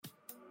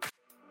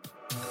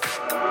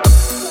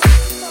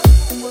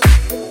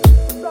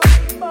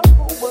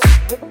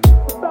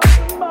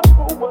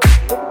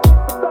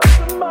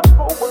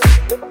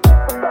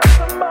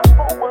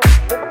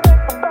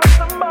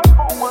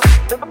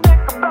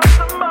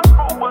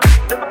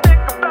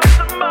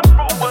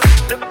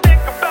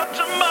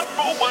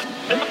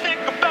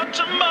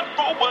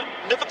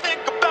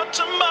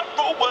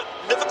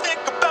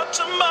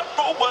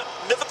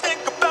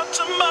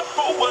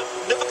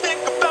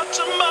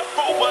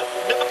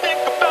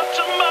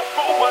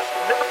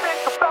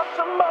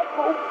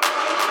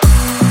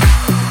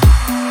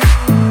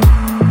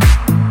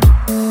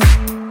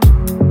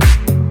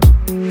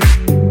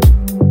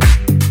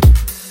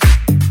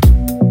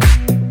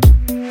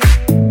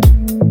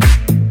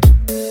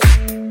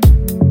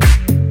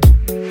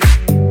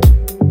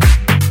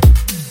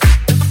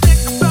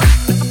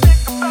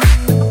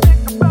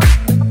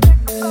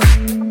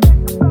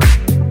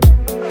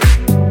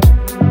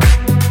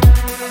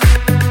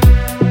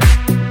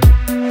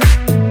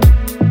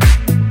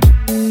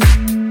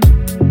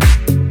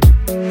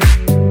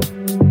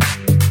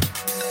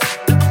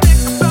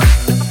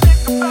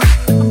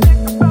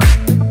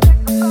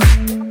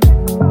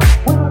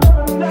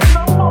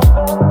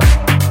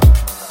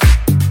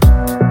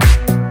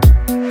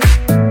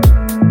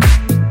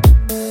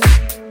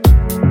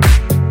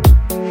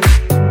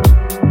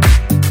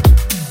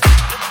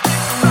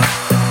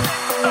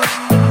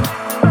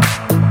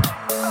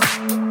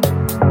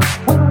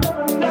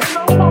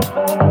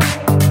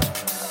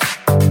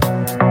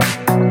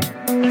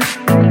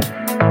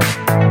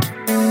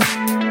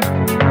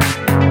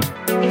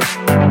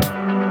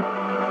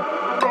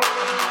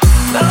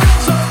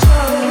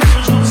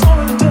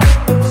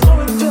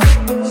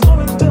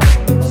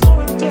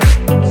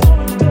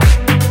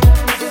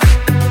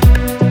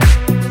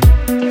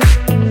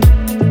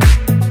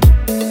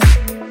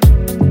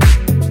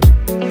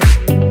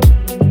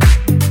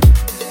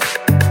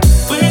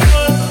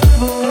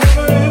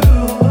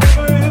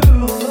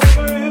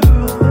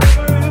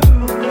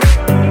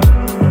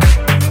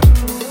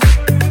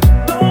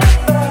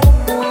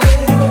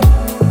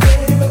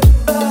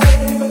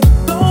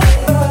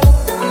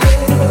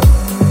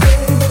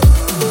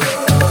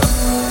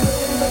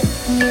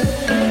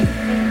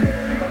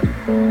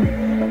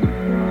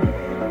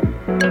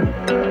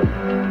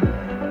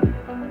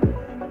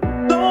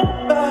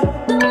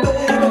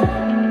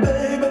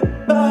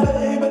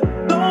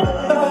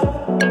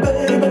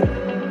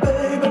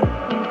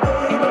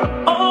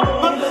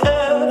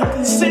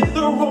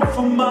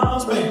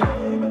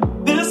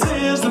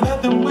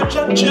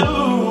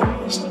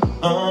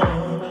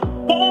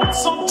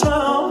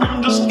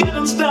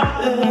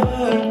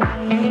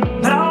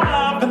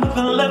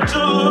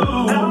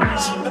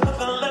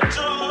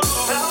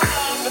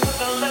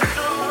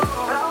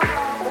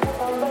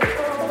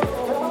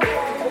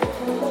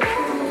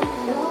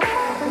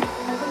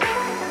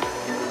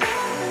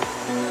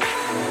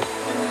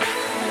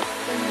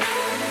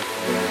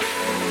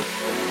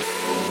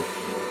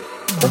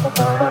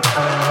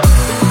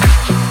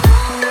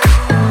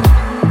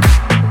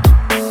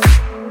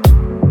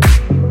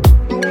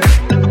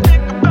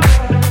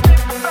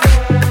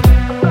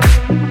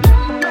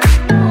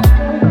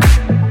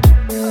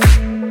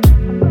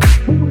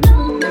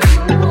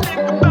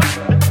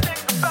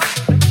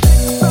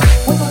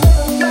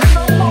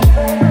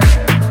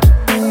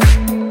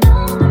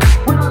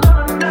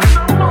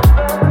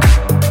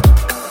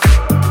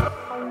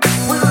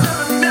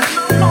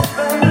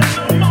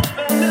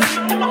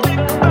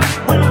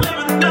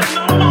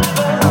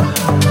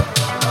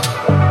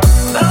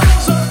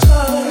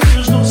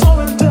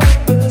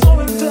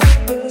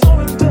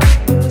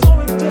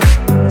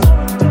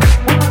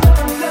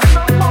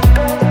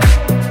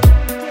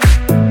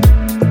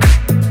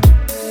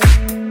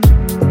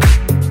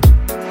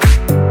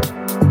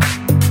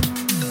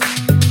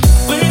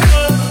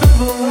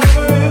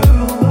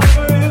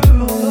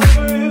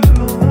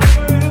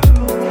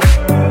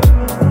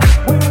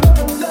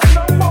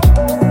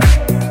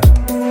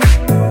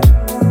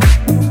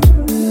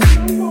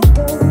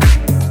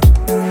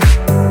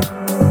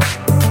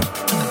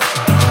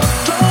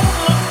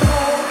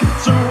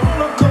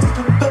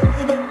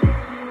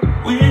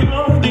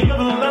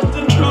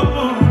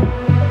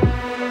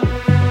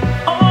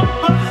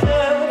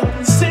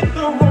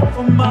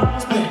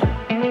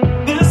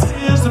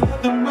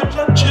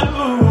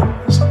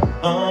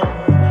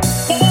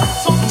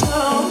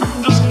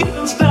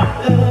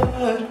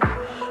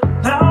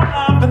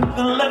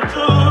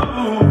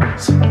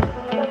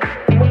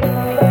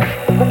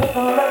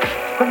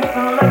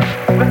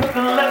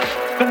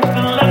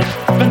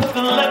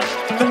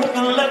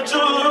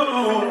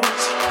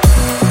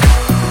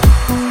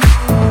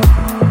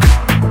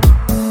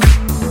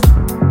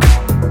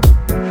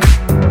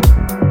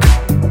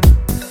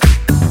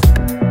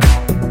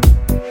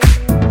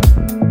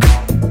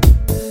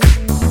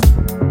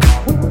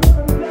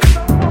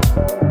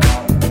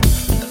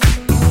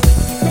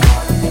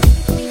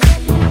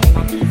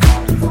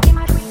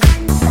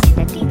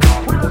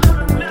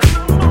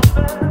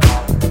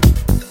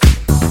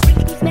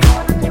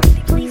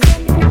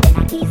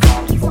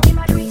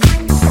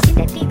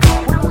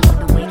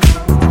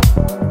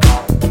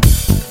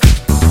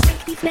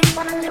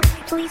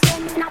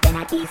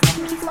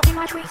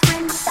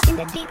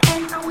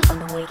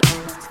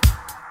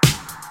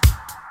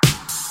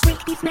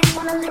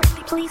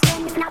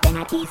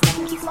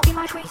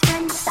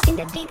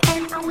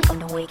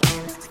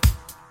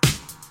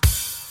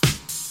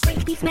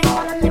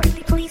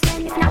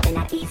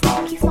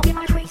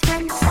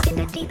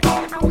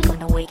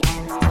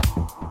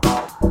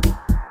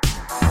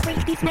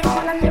Please, man,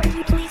 wanna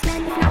literally please,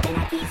 man, if not, then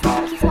I ease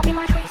them.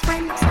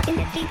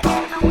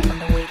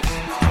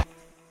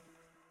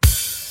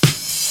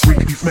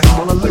 man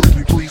while I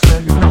lyrically please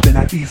them. If not, then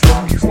I ease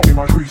them. He's smoking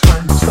my crease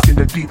friend. I'm stuck in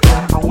the deep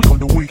end. I'm weak on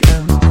the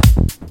weekend.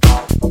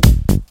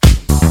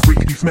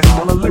 Freak these men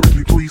while I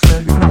lyrically please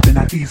them. If not, then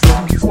I ease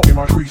them. He's smoking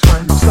my crease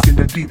friend. I'm stuck in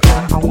the deep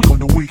end. I'm weak on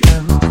the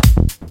weekend.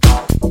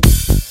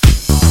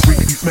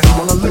 Freak these men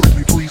while I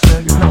lyrically please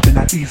them. If not, then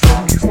I ease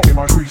them. He's smoking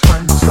my crease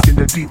friend. I'm stuck in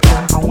the deep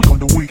end. I'm weak on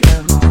the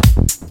weekend.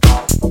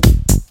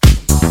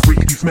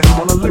 Freak these men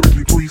while I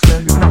lyrically please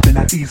them. If not, then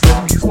I ease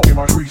them. He's smoking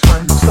my crease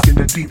friend. I'm stuck in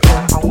the deep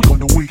end. I'm weak on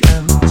the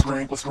weekend. Let's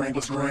ring.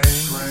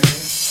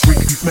 Freak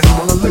these men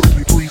while I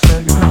lyrically please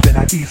them. If not, then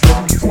I ease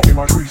them. He's smoking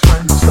my crease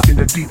friend. I'm stuck in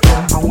the deep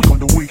end. I'm weak on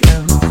the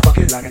weekend. Fuck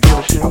it like I give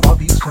a shit about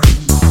these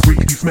screams. Freak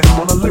these men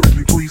while I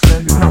lyrically please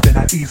them. If not, then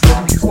I ease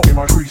them. He's smoking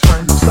my crease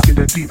friend. I'm stuck in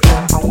the deep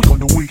end. I'm weak on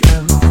the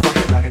weekend. Fuck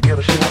it like I give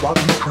a shit about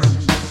these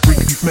screams.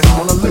 Freak these men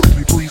while I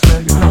lyrically please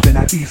them. If not, then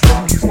I ease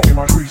them. He's smoking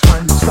my crease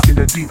friend. I'm stuck in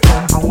the deep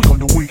end. I'm weak on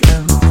the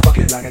weekend. Fuck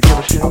it like I give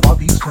a shit about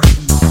these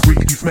screams.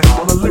 Freak these men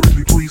while I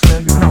lyrically please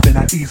them. If not, then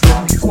I ease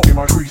them. He's smoking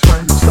my crease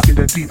friend. I'm stuck in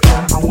the deep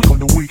end. I'm weak on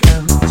the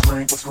weekend. Let's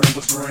ring.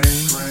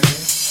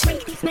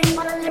 Freak these men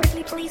while I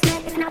lyrically please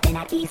them. If not, then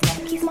I ease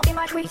them. He's smoking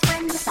my crease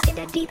friend. I'm stuck in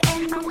the deep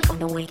end. I'm weak on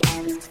the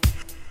weekends.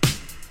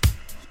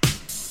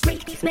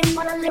 Freak these men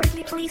while I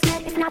lyrically please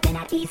them. If not, then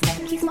I ease them.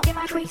 He's smoking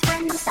my crease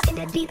friend. I'm stuck in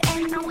the deep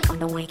end. I'm weak on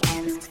the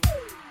weekends.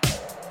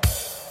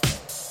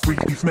 Freak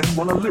these men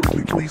while I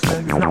lyrically please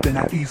them. If not, then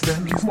I ease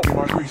them. He's smoking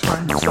my crease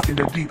friend. I'm stuck in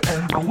the deep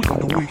end. I'm weak on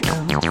the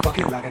weekend. Fuck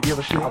it like I give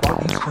a shit about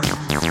these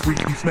creams. Freak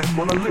these men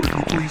while I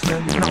lyrically please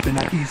them. If not, then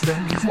I ease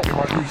them. He's smoking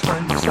my crease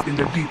friend. I'm stuck in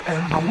the deep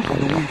end. I'm weak on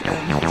the weekend.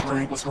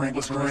 Let's ring.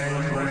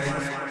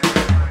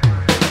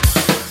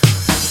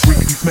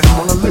 Freak these men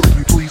while I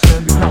lyrically please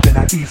them. If not, then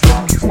I ease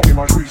them. He's smoking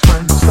my crease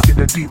friend. I'm stuck in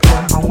the deep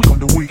end. I'm weak on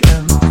the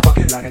weekend. Fuck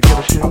it like I give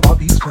a shit about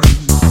these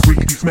creams.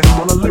 Freak these men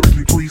while I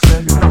lyrically please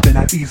them. If not, then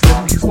I ease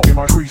them. He's smoking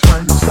my crease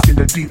friend. I'm stuck in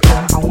the deep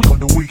end. I'm weak on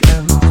the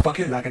weekend. Fuck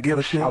it like I give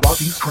a shit about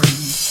these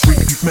creams.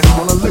 Freak these men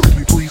while I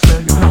lyrically please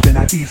them. If not, then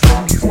I ease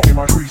them. He's smoking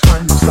my crease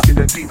friend. I'm stuck in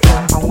the deep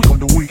end. I'm weak on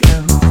the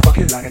weekend. Fuck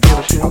it like I give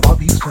a shit about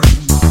these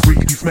creams.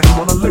 Freak these men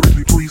while I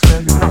lyrically please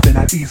them. If not, then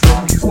I ease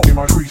them. He's smoking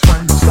my crease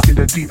friend. I'm stuck in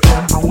the deep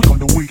end. I'm weak on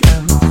the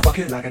weekend. Fuck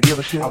it like I give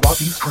a shit about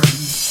these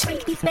creams.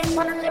 Freak these men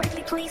while I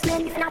lyrically please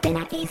them. If not, then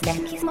I ease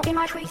them. He's smoking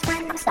my crease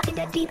friend. I'm stuck in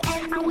the deep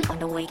end. I'm weak on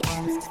the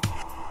weekends.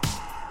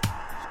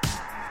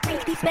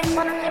 Freak these men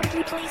while I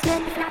lyrically please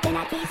them. If not, then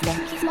I ease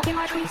them. He's smoking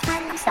my crease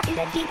friend. I'm stuck in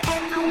the deep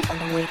end. I'm weak on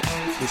the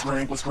weekends. Let's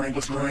ring.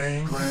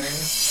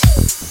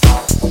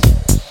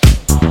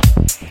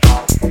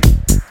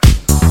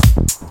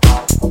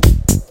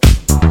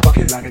 Fuck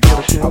it like I give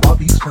a shit about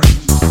these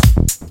creams.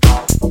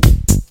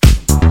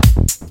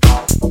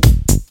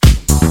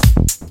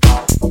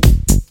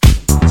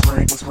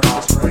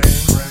 Let's ring.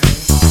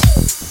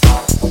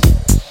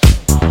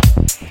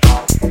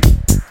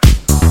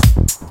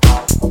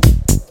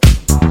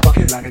 Fuck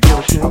it like I give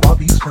a shit about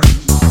these creams.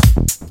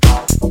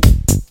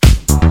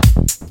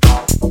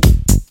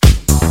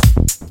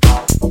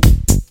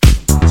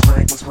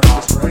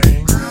 Let's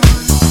ring.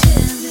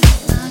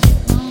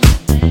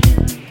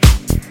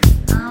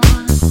 I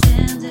wanna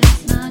spend it,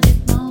 not get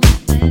more.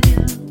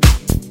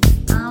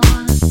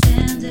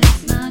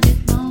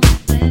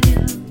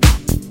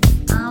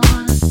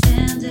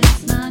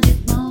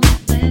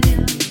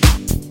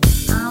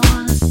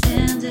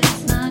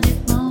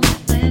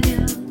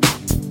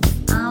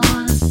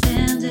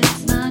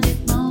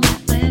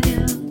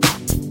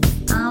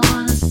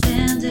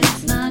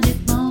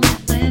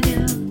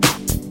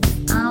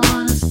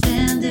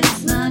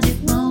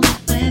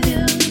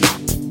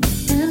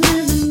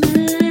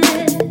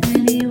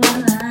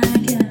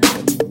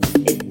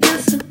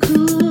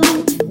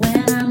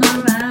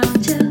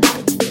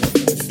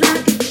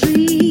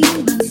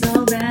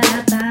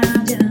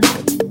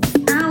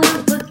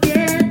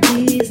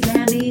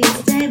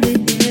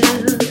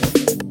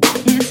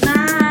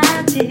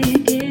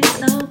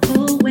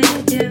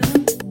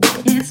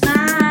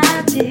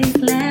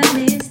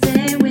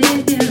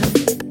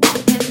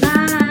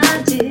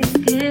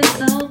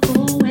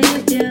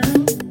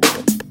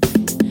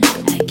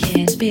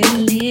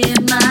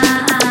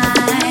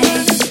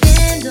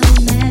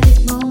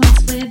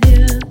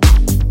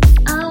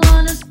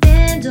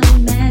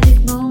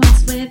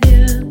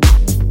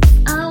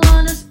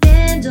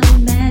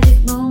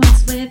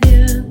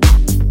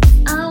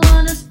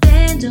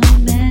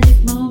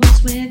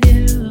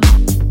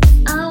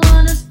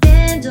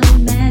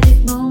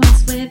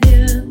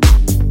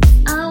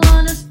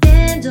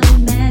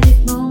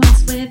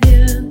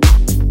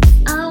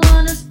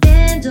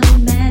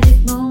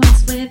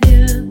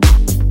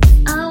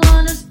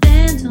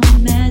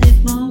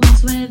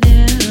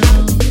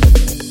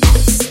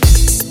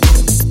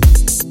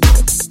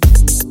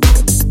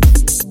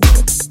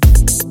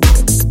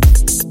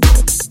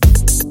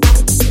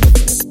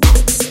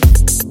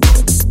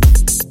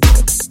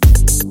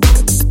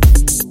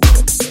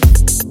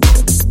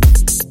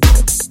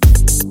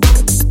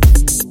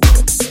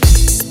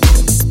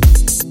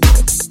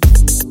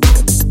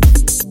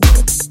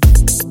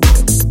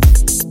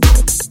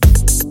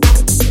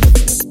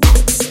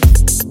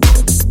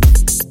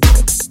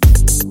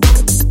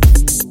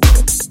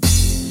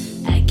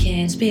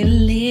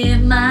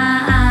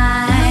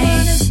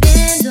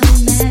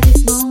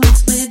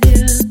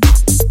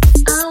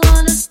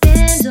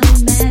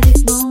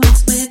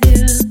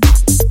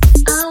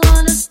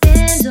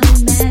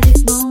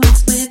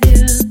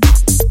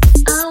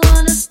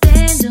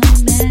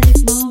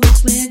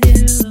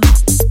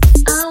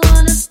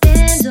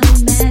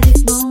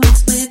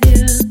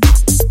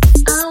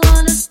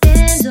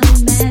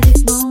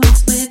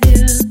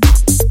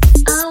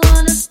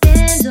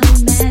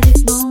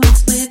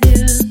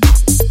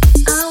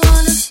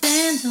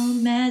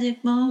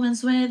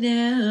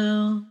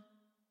 you.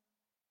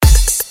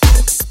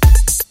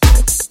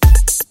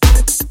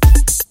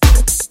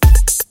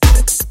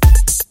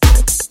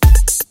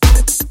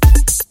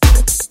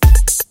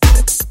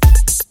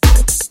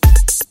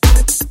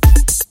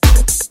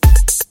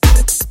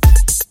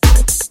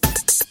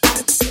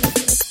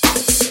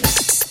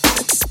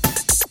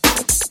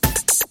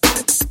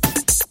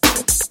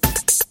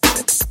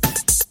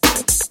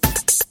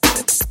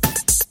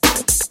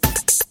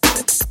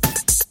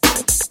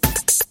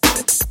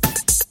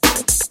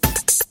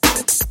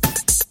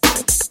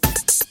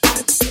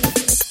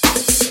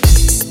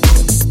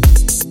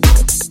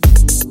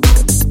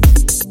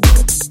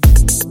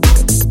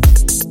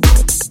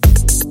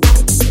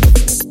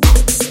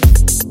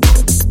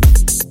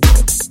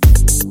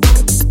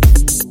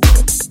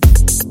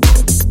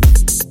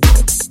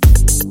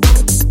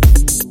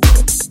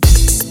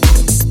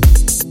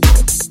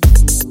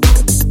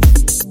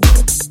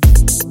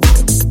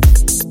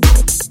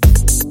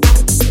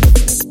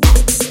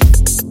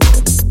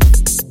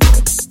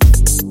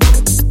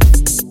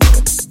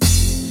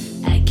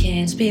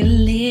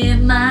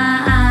 Believe my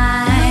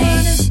eyes. I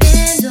wanna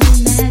spend all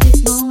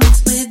magic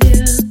moments with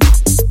you.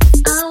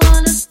 I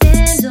wanna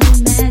spend all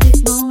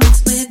magic moments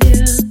with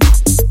you.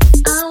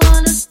 I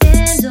wanna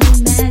spend all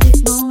magic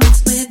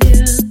moments with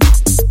you.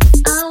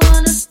 I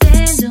wanna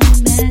spend all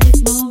magic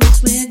moments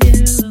with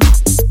you.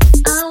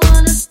 I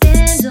wanna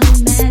spend all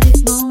magic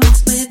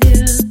moments with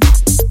you.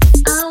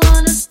 I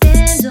wanna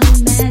spend all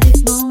magic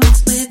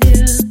moments with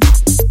you.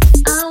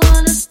 I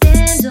wanna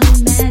spend all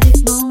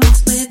magic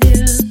moments with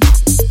you.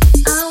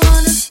 I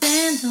wanna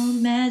spend all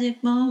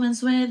magic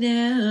moments with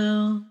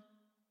you.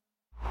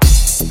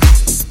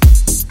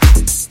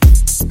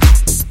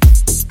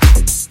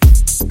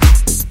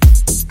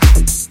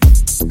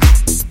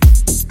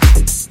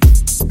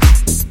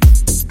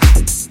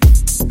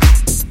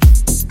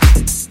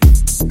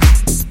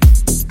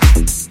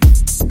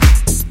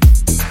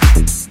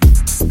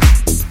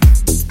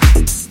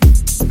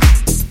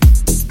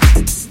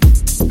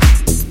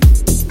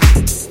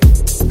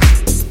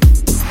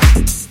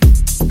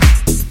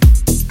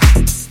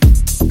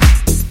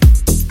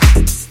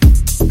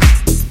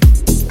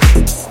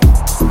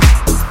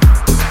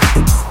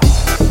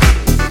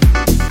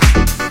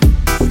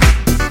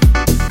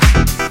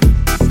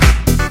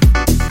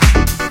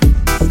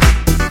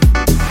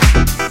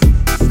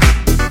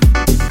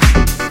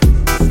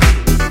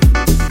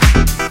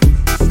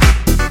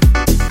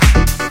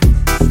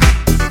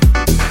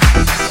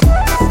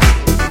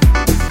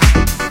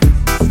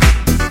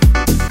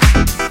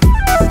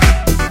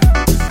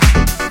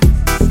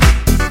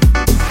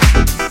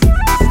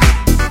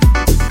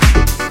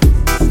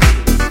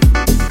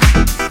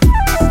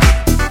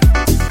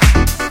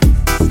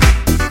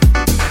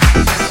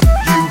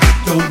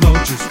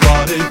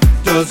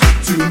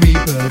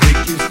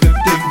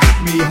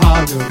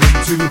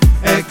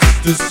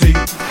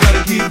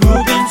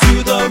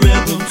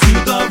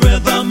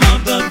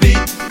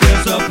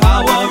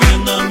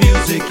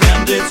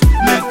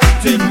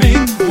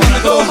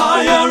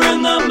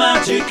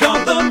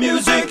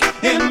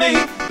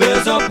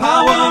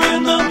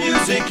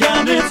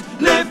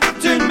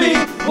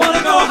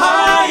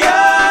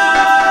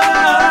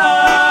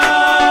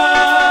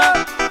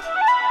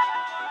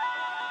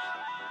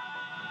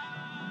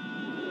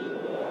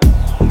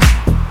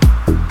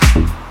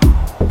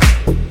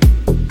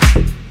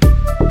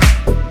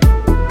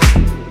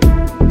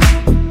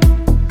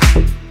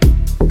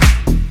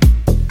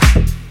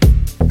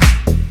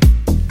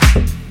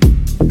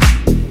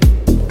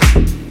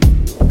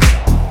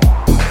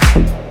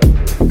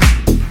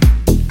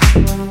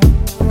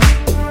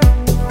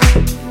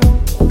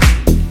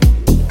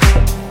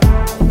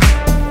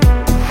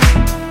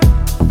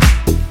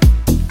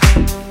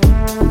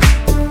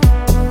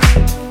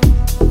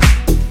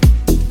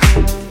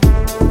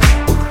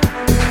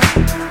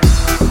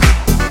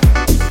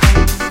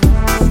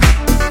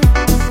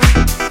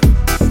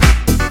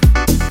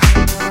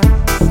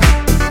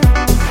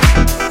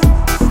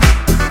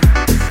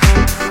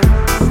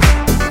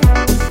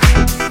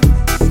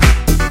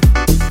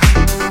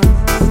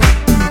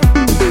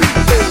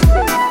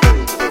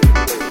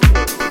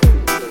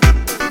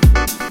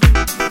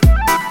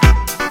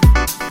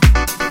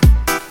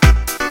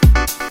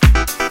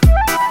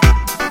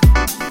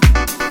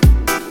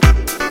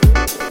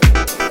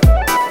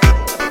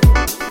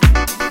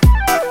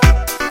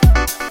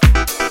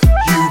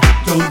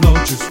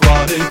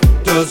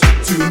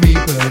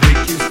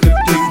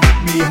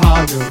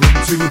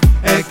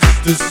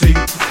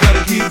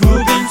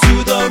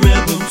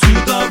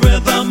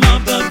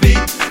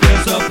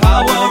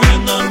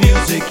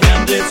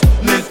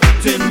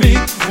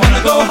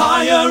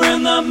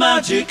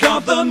 magic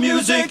of the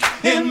music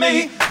in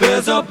me.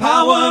 There's a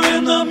power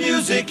in the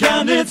music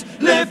and it's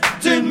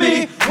lifting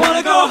me.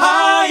 Wanna go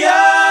higher.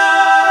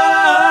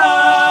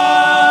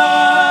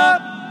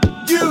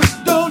 You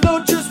don't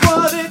know just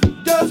what it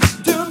does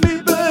to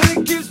me, but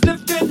it keeps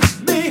lifting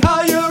me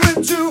higher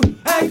into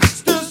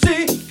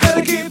ecstasy.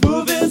 Gotta keep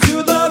moving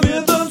to the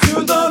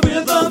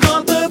rhythm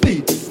of the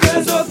beat.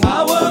 There's a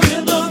power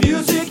in the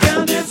music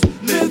and it's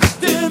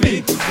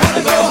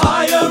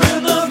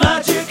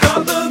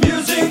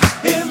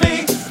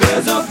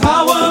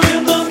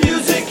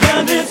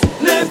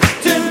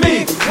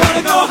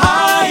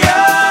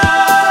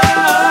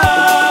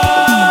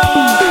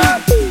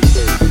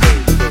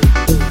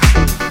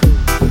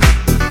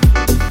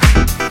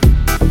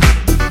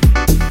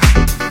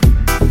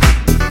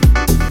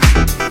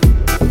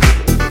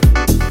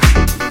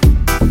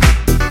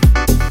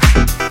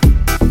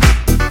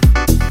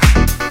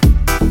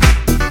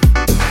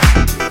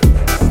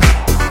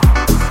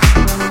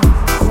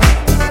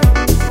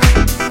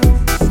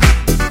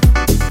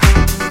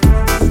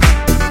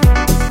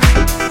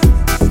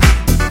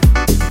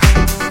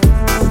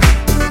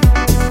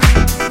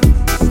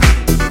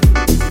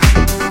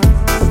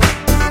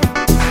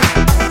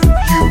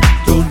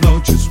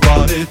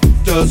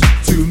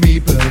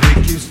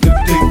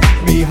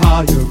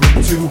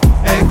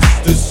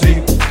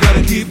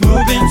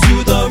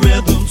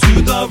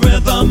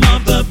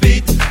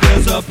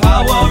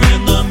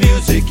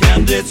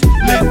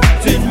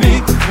lifting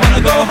me.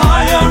 Wanna go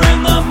higher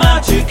in the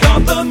magic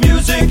of the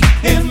music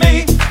in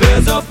me.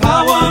 There's a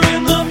power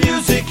in the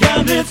music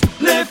and it's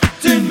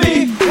lifting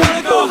me.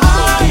 Wanna go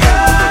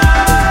higher.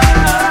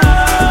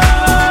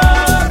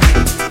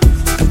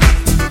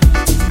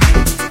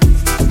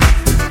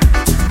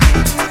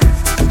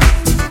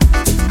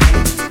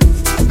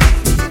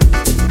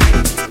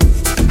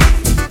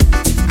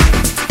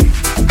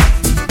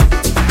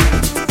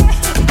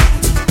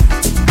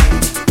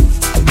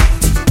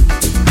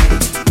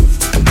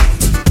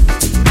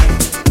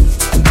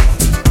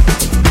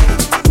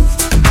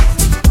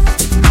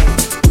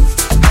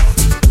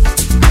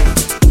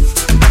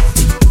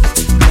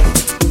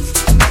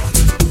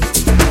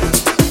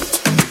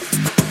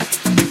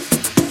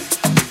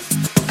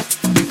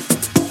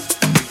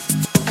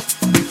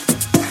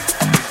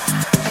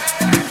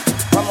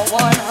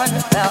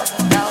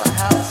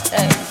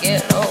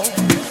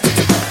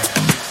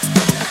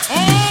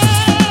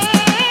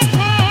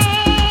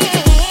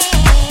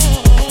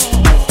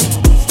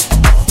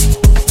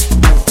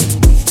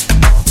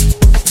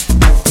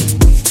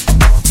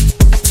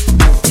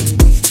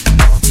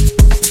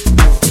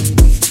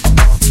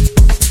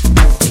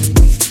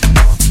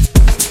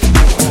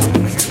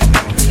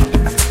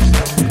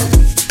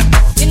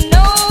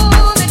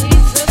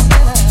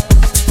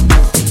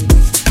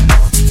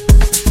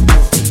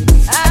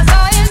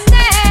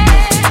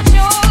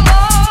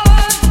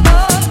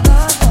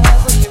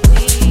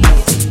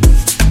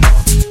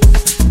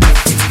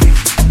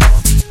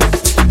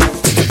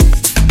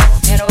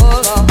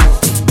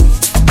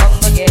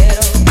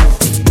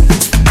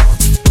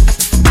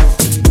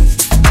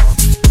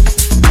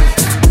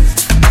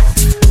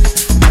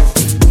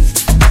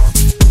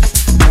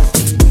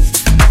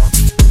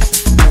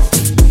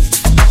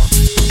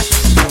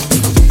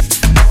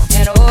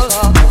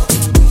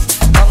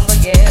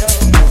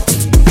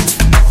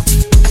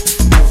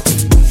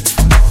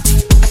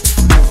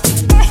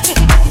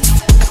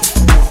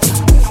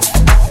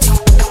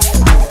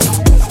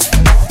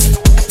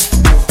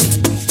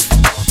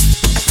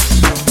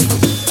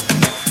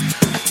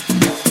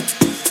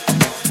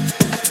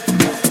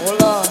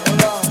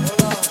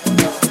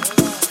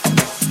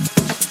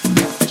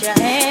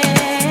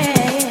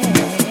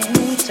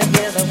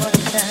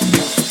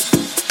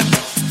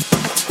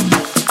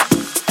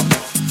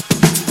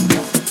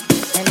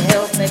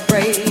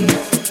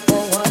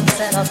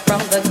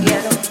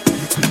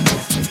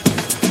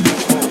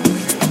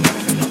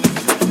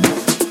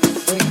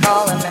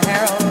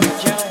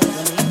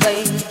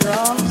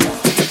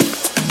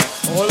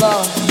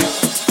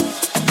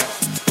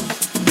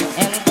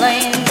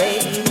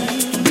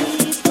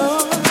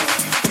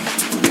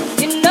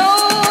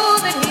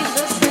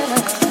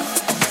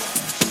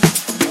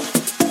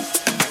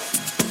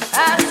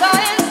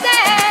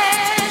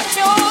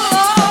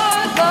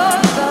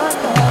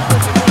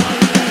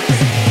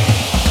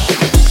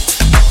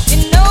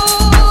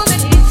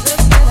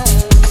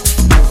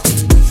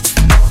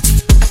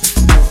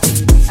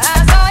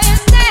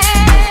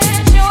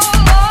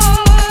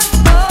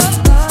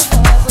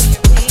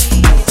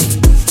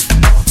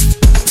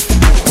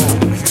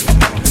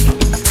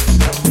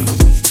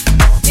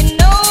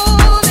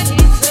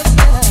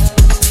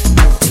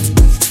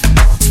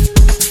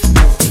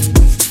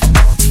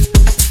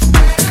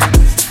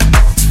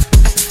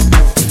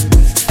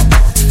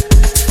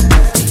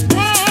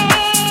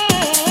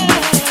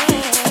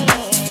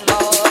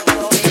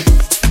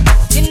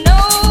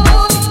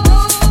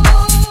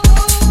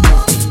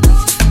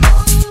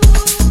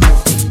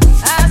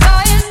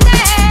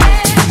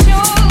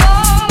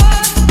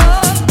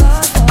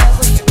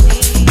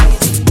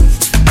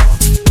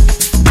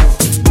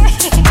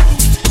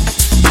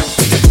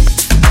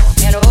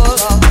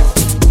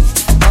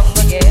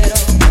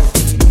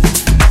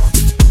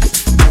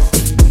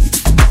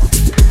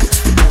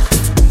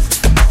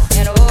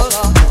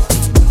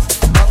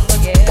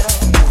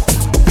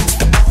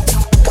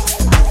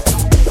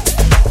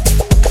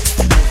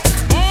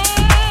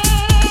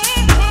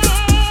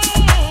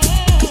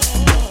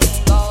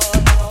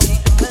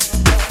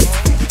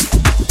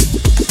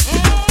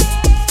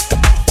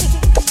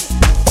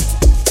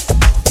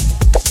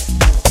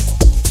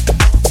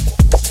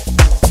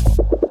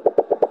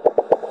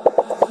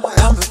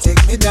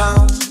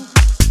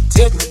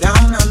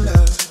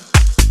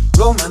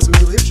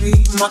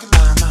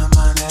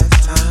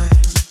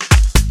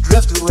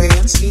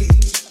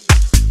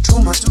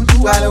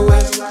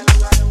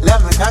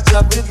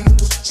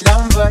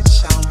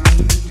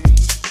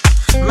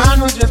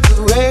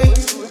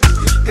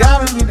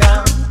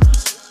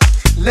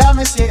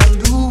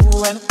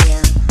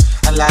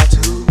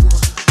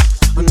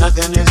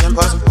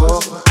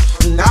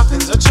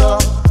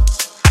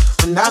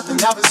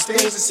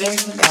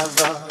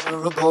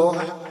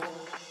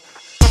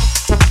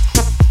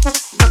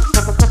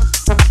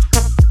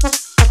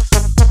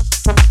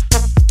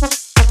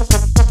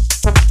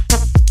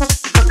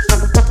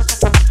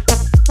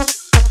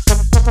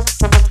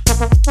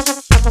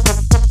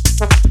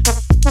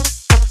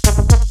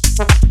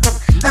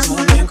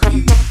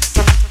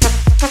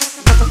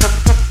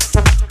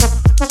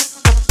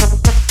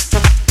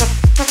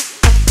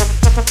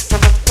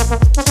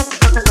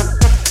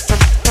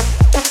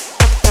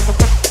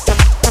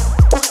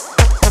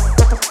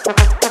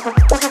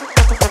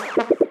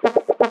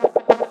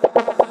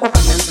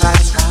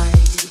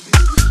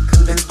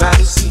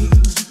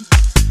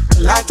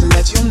 like to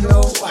let you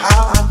know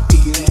how I'm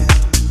feeling.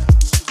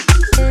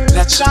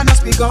 Let shyness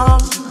be gone,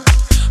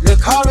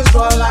 let chorus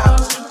roll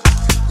out.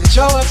 Let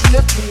your words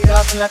lift me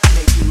up and let me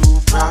make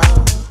you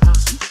proud.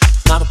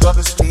 Not a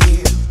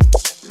purposely,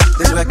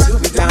 there's work to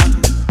be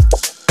done.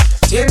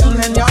 Take them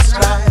in your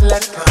stride,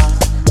 let it come,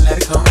 let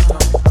it come.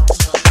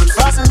 Put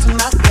fast into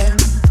nothing,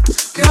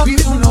 can we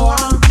do no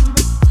harm?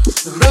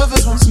 The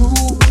rivers run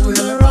smooth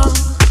and run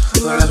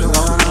wherever we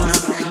want.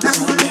 That's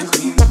when it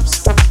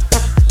creeps.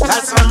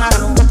 That's on my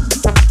room.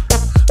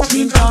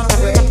 Dreams on the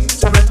way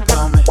to bring the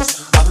promise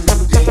of a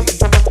new day.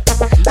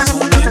 That's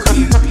when it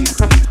creeps.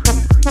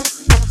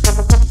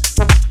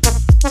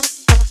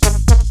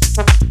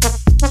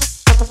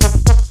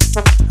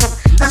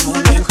 That's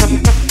when it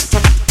creeps.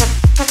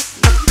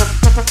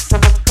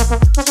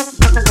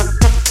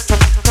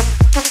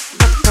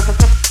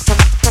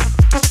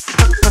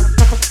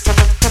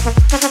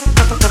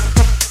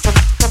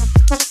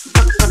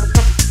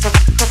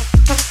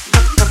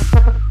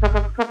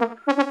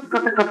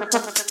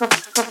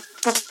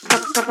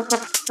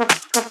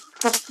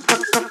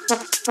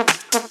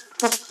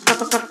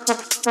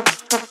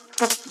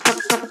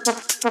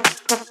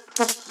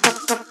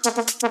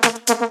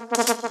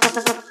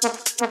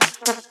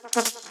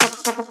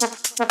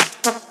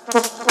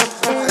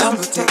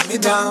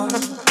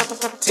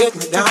 Take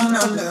me down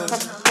under.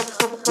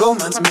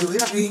 Romance me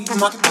with dreams.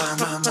 Occupy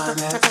my mind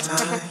at a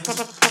time.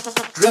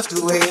 Drift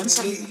away and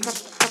sleep.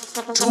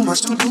 Too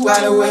much to do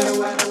right away.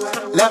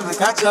 Let me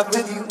catch up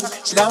with you.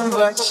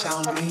 Slumber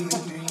shall me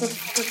dream.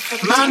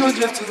 Mind will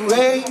drift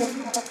away.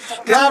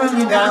 Carry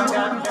me down.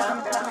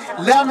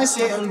 Let me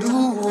say and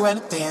do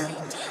anything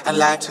I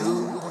like to.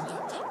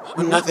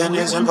 When nothing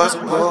is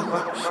impossible.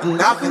 And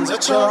nothing's a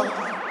chore.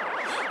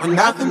 When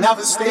nothing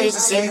ever stays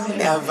the same.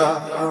 Never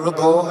a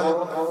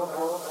bore.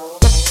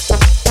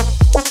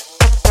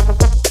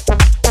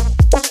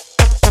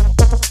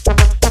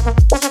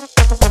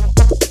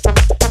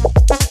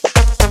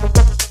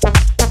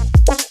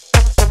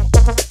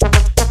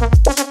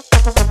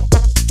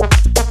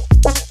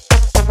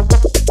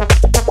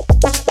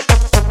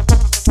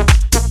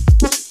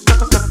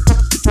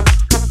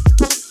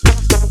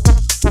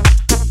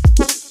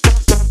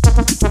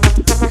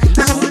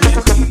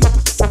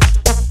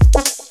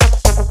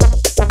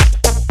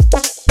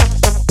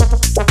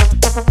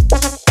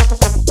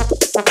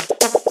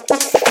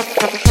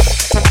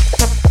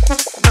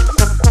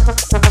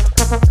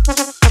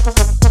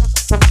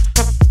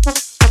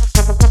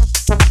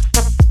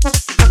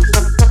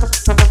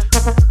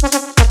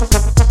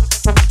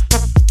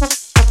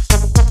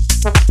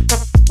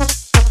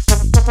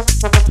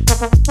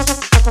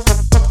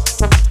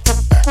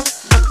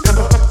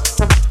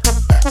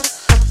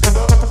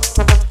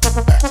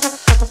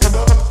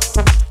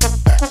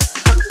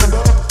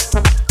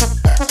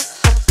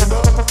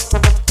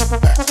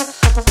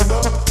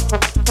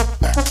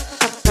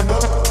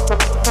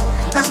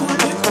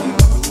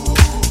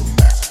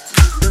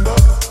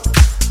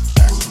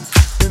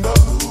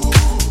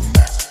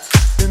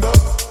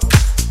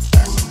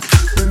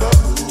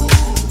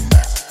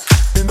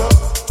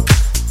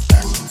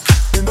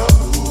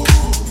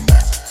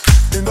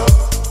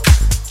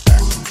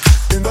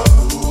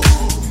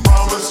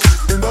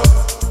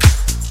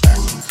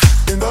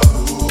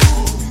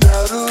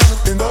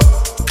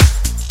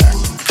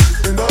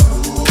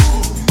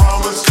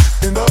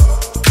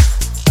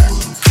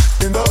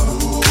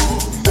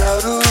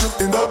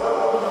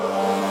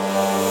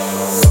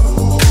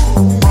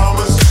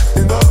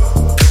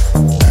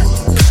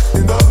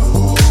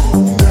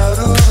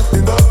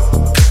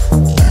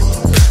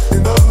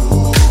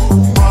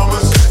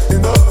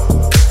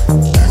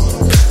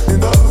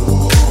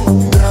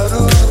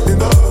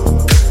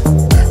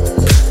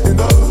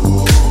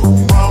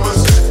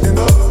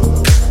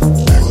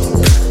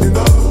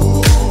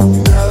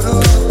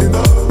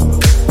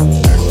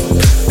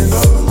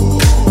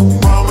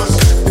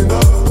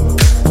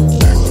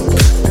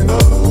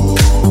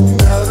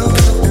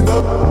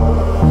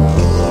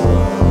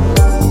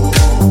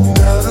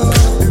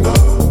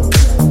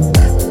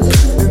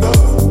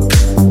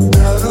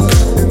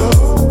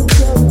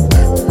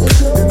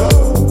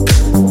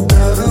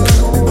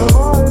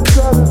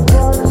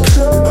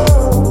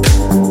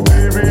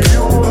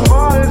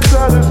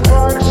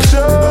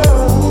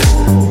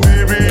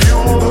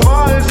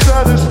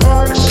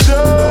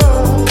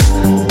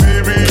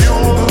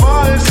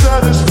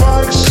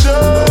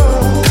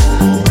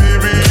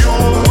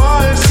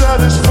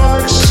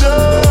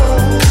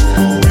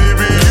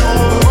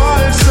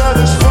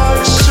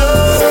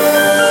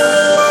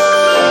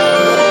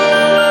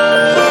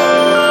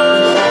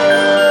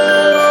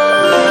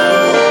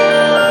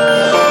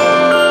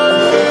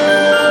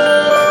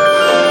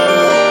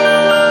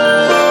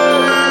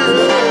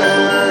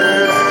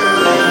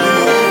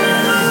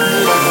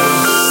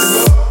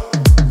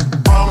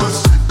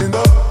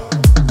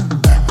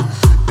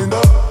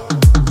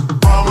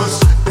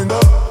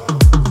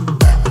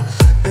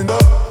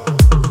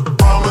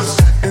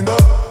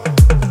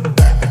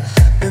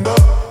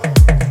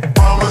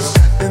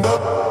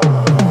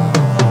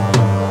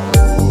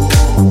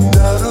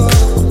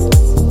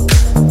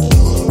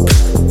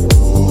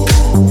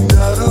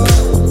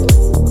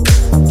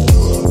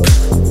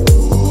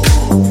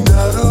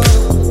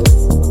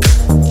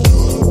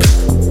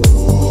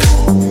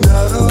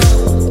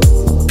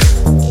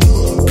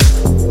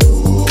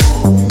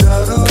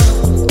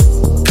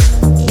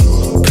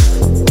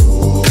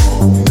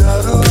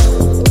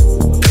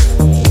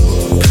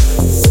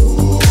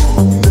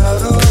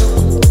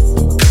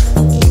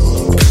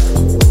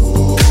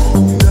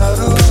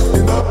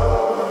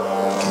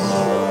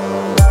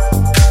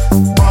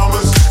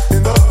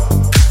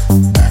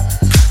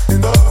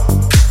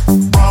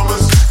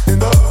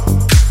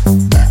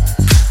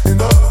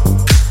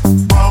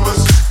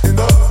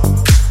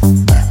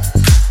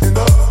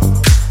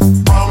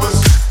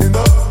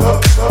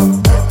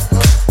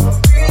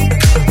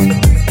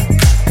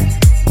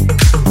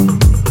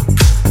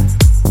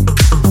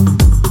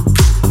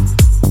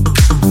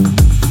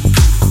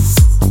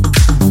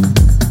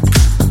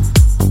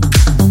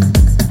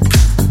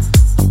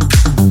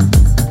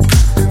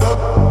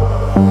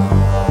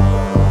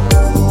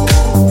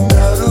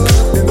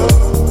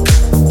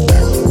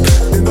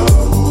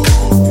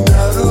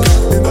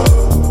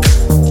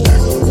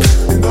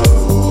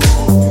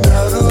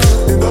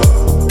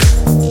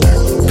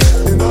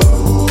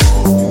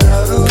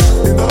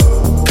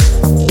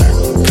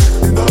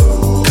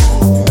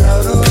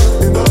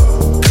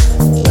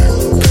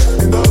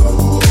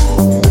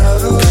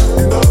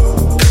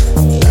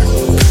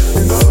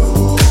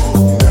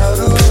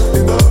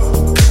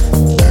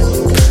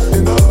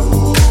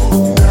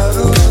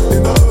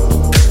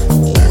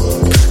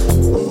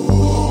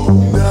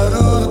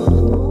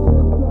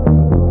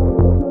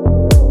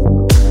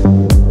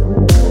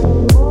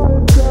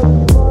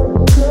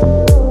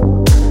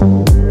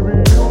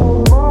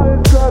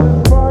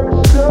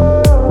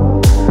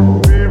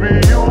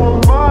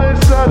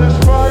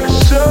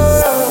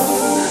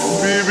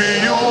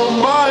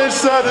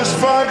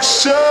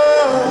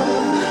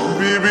 satisfaction.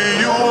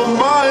 Baby, you are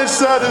my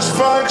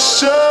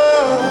satisfaction.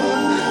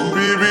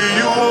 Baby,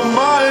 you are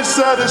my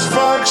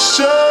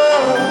satisfaction.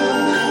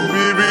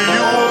 Baby,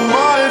 you are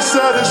my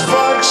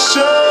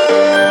satisfaction.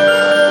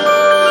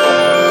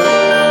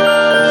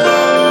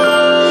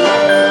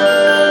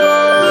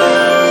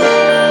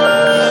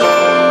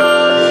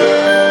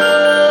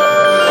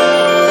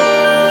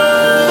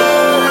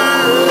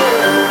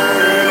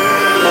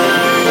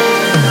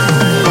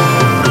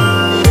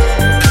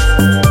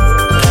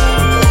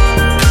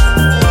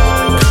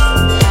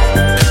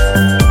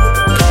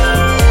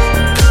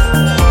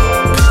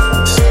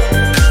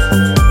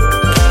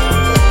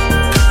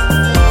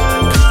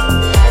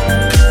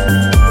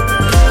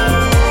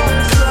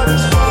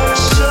 Satisfaction.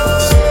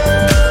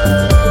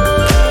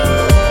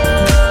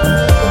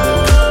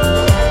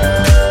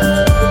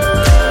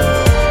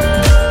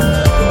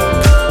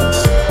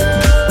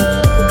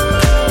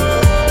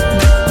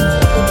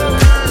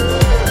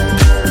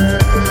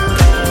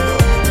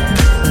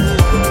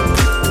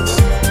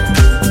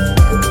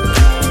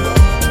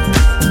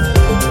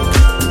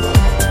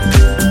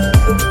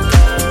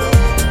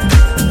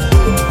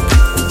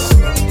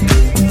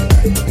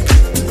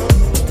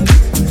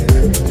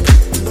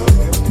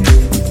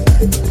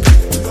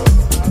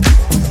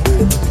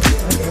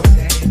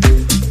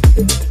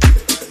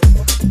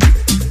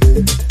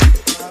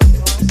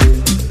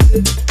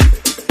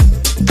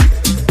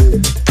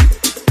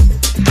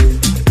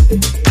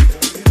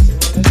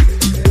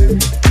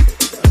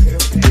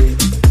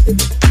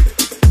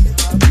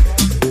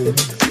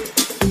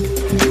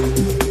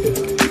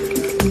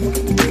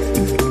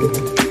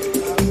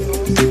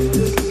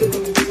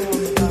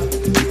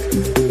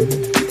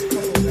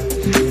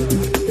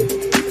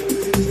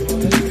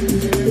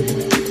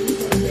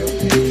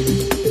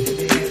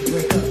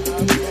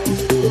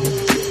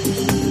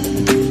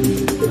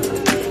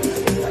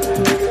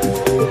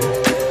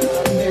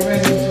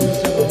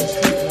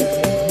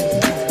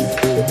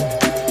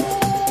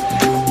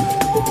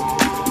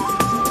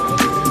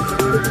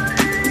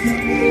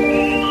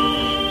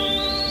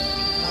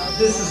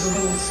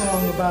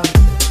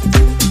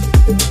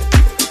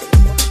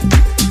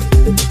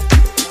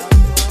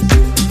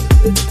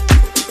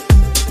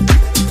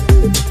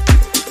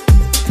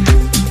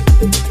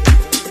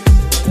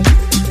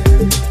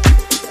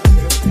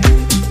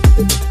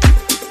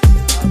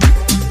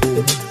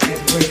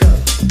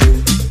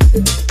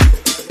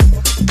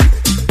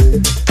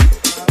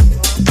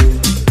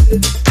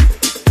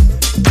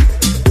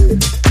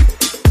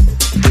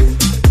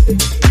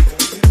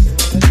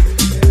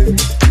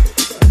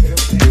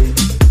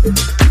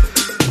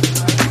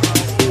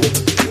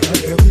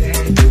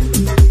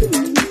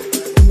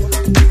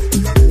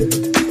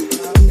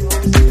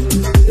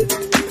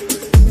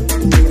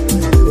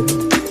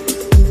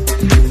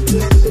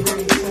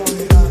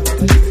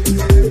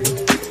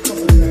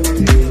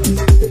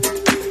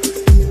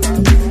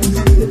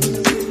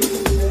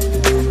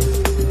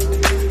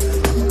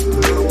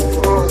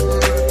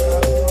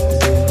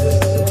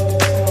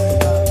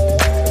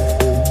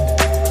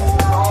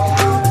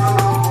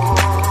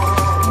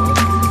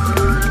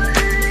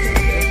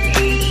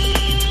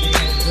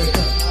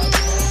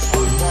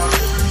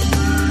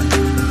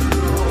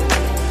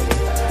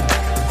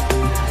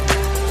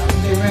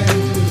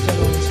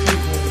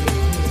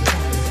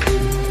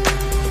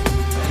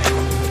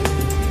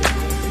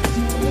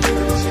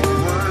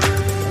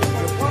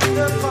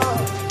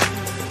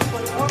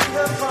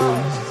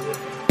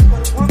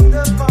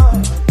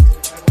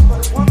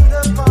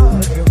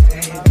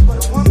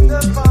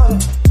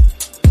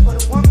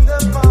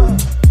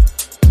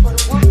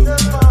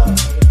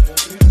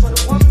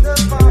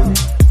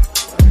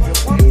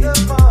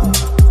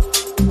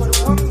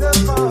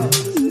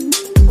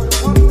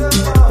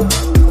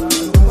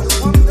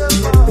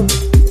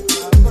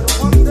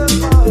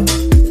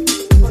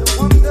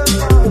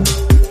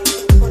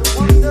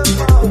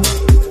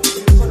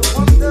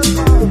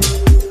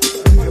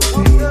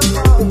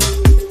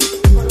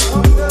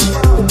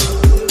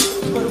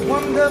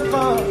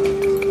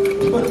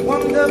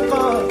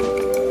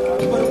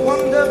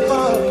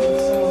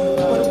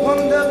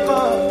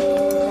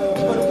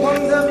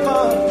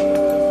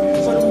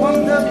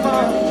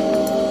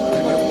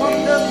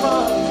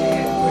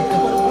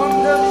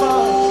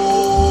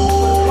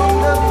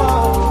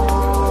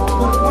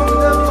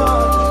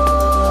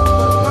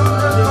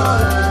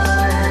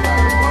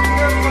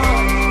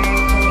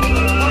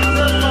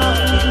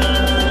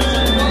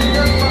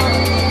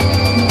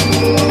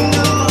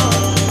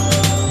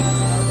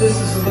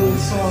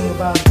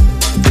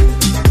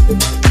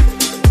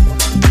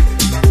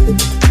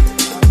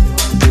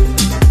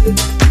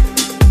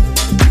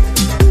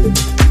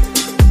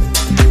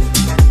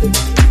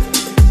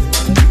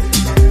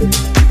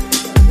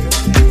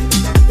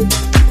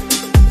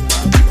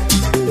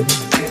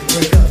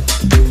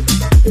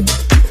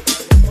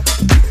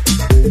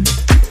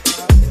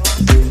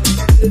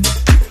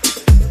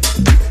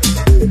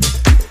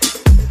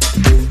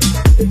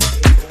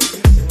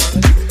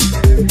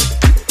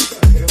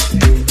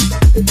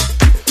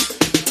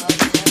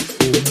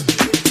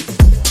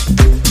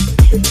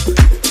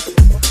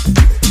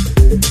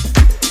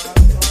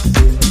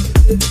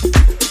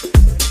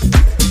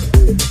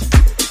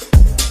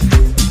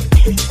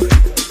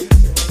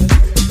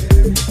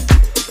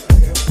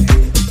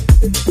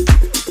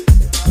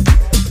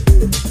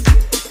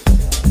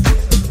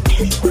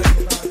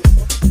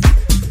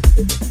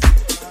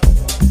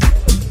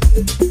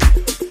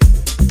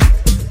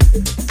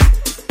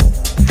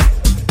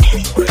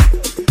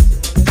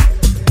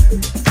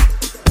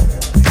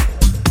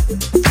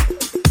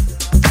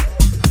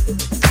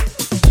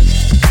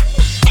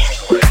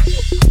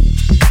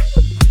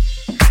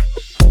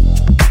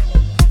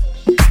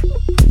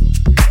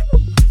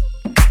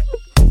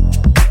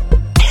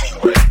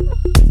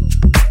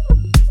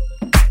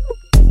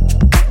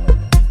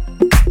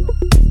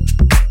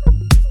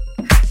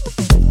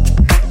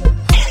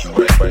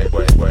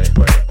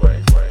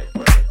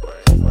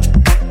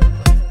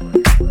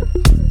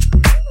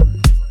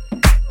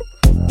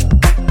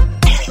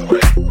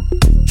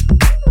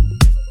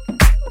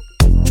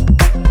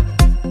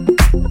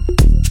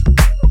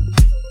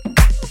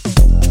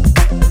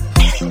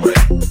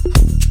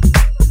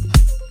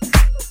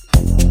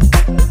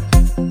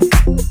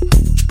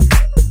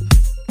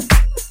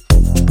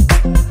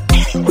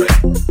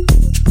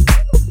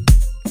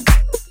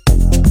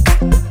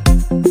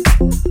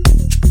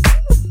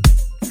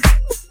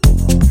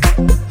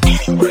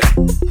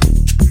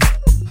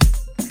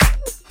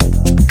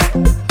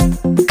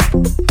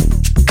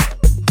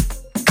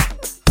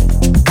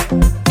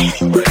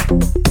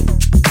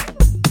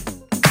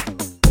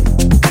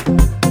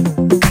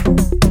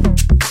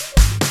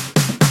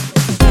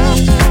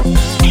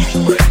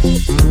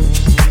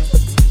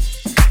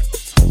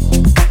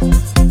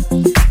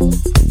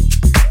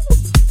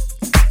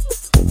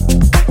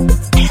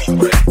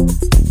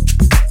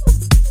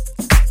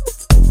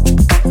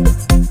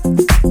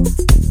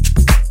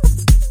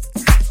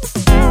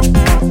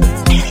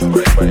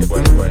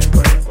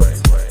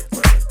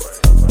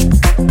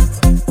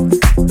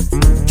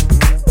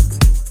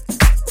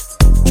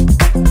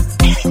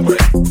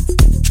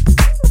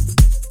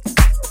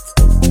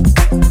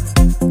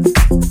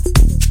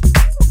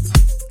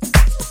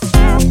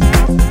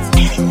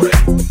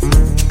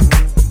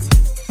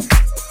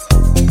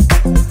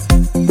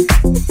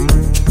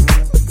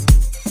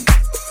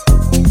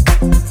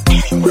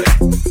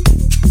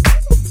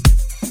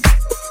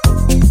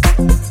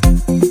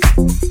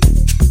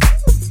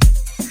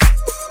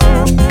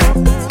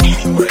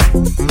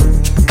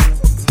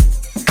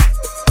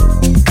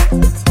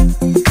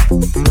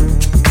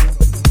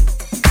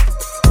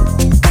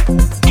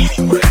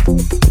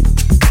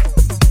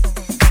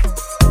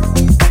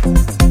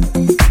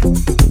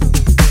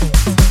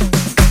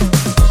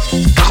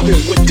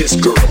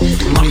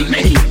 my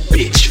main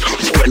bitch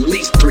for at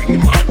least 3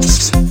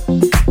 months.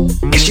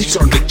 And she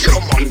started to get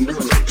on my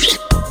nerves.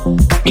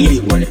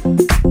 Anyway,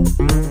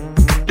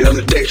 the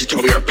other day she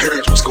told me her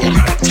parents was going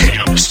out of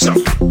town or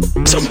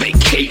something. Some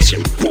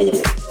vacation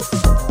fool.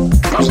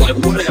 I was like,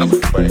 whatever.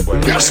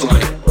 And I was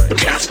like,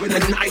 can I spend the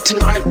night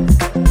tonight?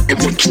 And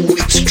for 2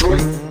 weeks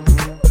straight?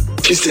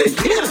 She said,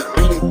 yeah,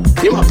 I mean,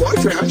 you're my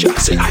boyfriend, aren't you? I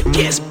said, I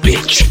guess,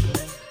 bitch.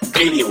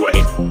 Anyway,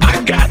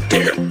 I got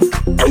there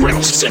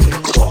around 7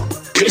 o'clock,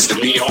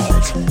 pissing me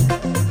off.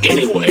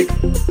 Anyway,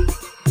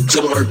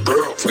 some of her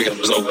girlfriends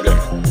was over there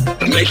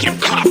making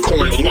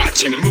popcorn and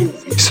watching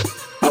movies.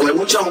 I was like,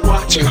 what y'all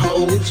watching,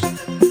 hoes?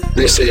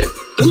 They said,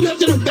 who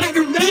left in the back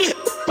of the van?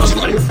 I was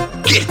like,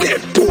 get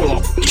that bull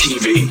off the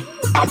TV.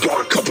 I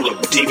brought a couple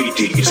of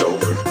DVDs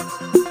over.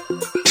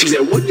 She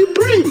said, what'd you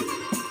bring?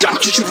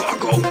 Dr.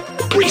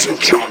 Zhivago, Breeze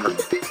Encounter,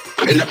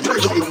 and the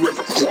Birds on the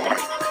River Cry.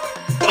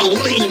 A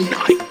lean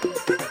night.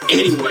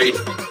 Anyway,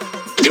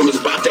 it was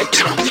about that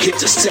time to hit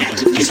the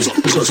sack and get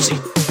some pussy.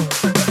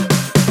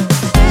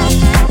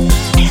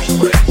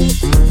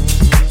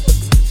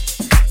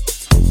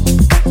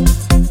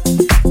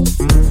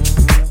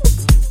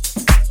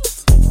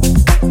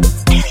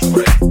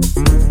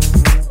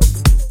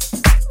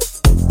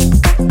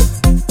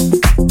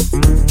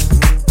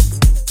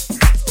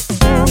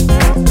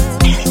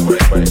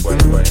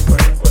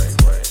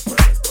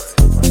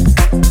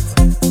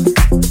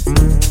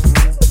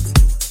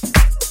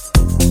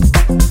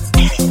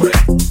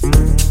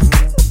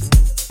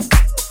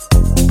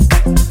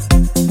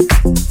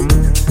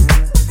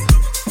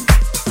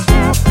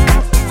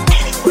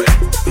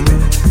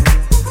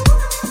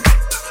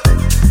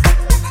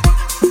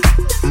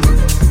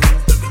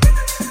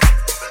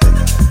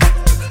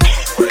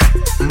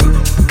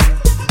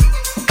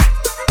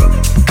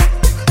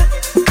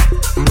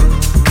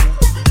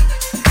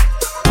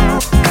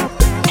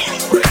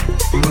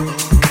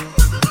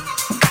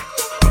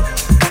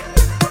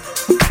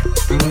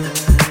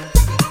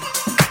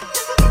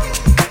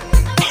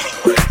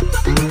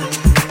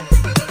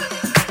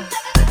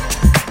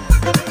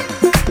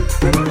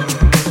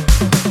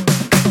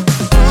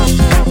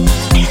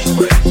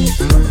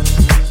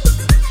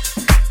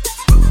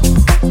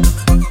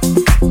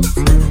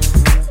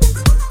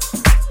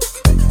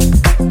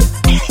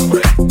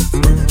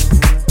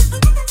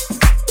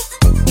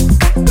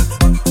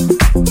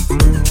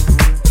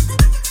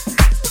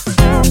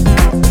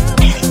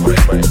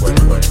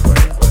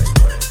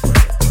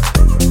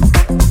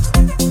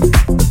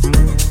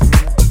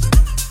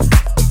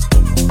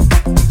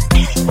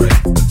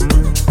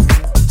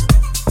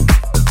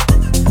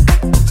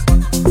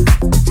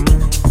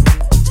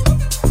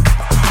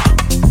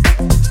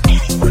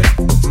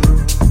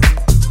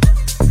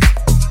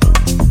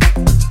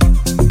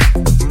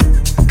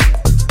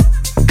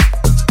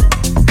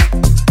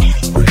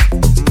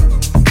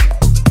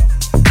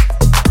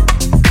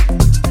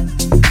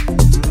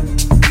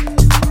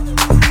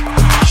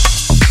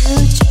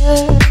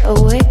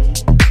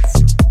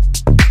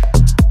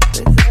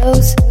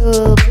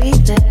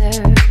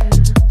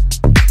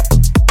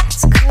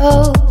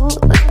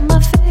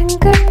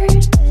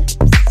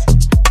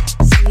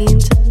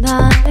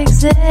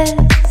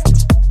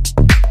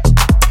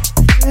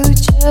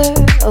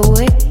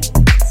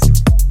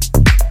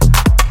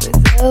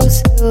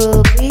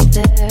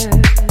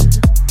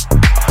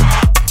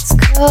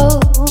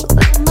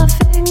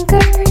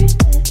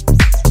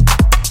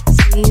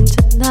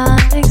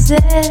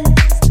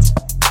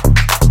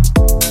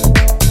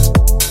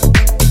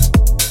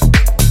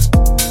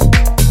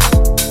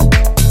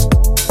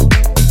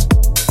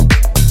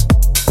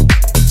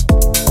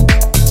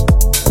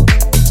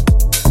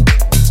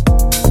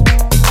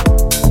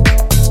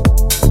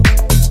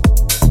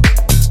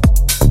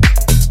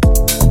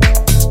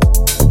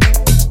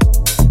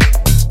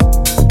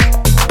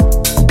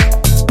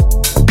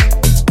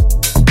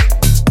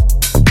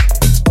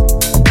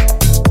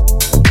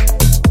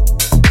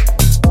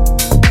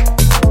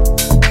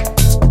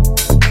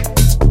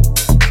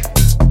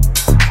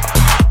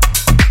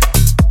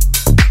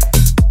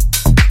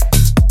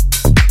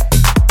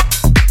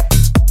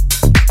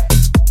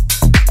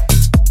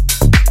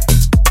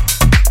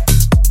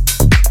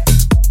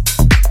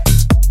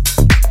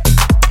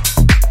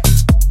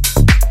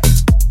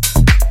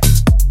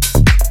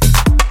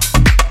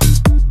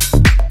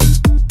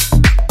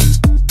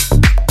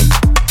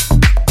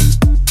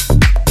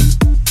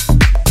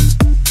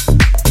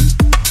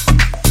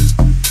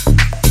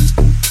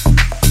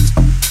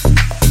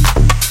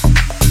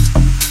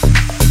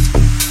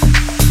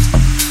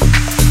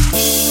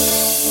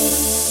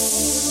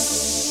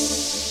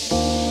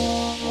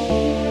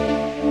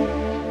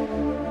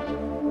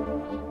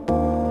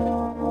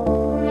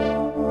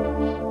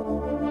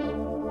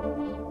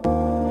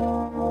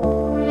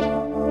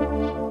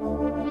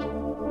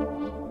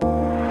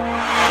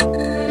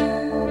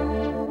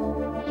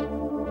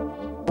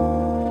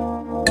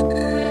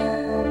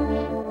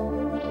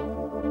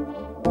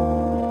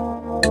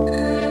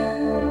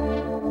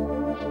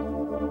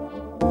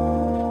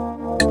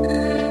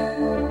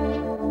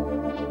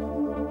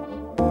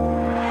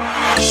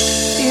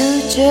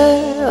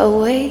 future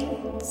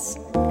awaits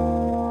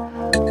for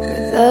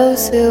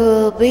those who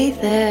will be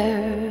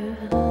there.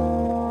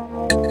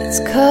 It's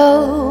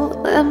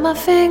cold and my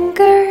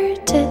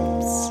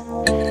fingertips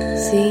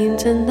seem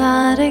to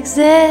not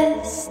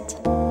exist.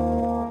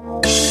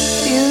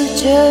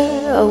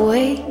 Future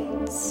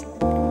awaits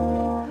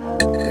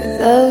for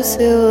those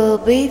who will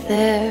be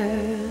there.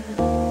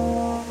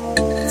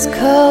 It's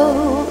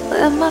cold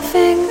and my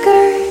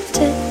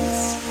fingertips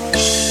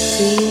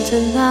seem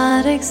to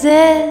not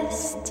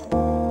exist.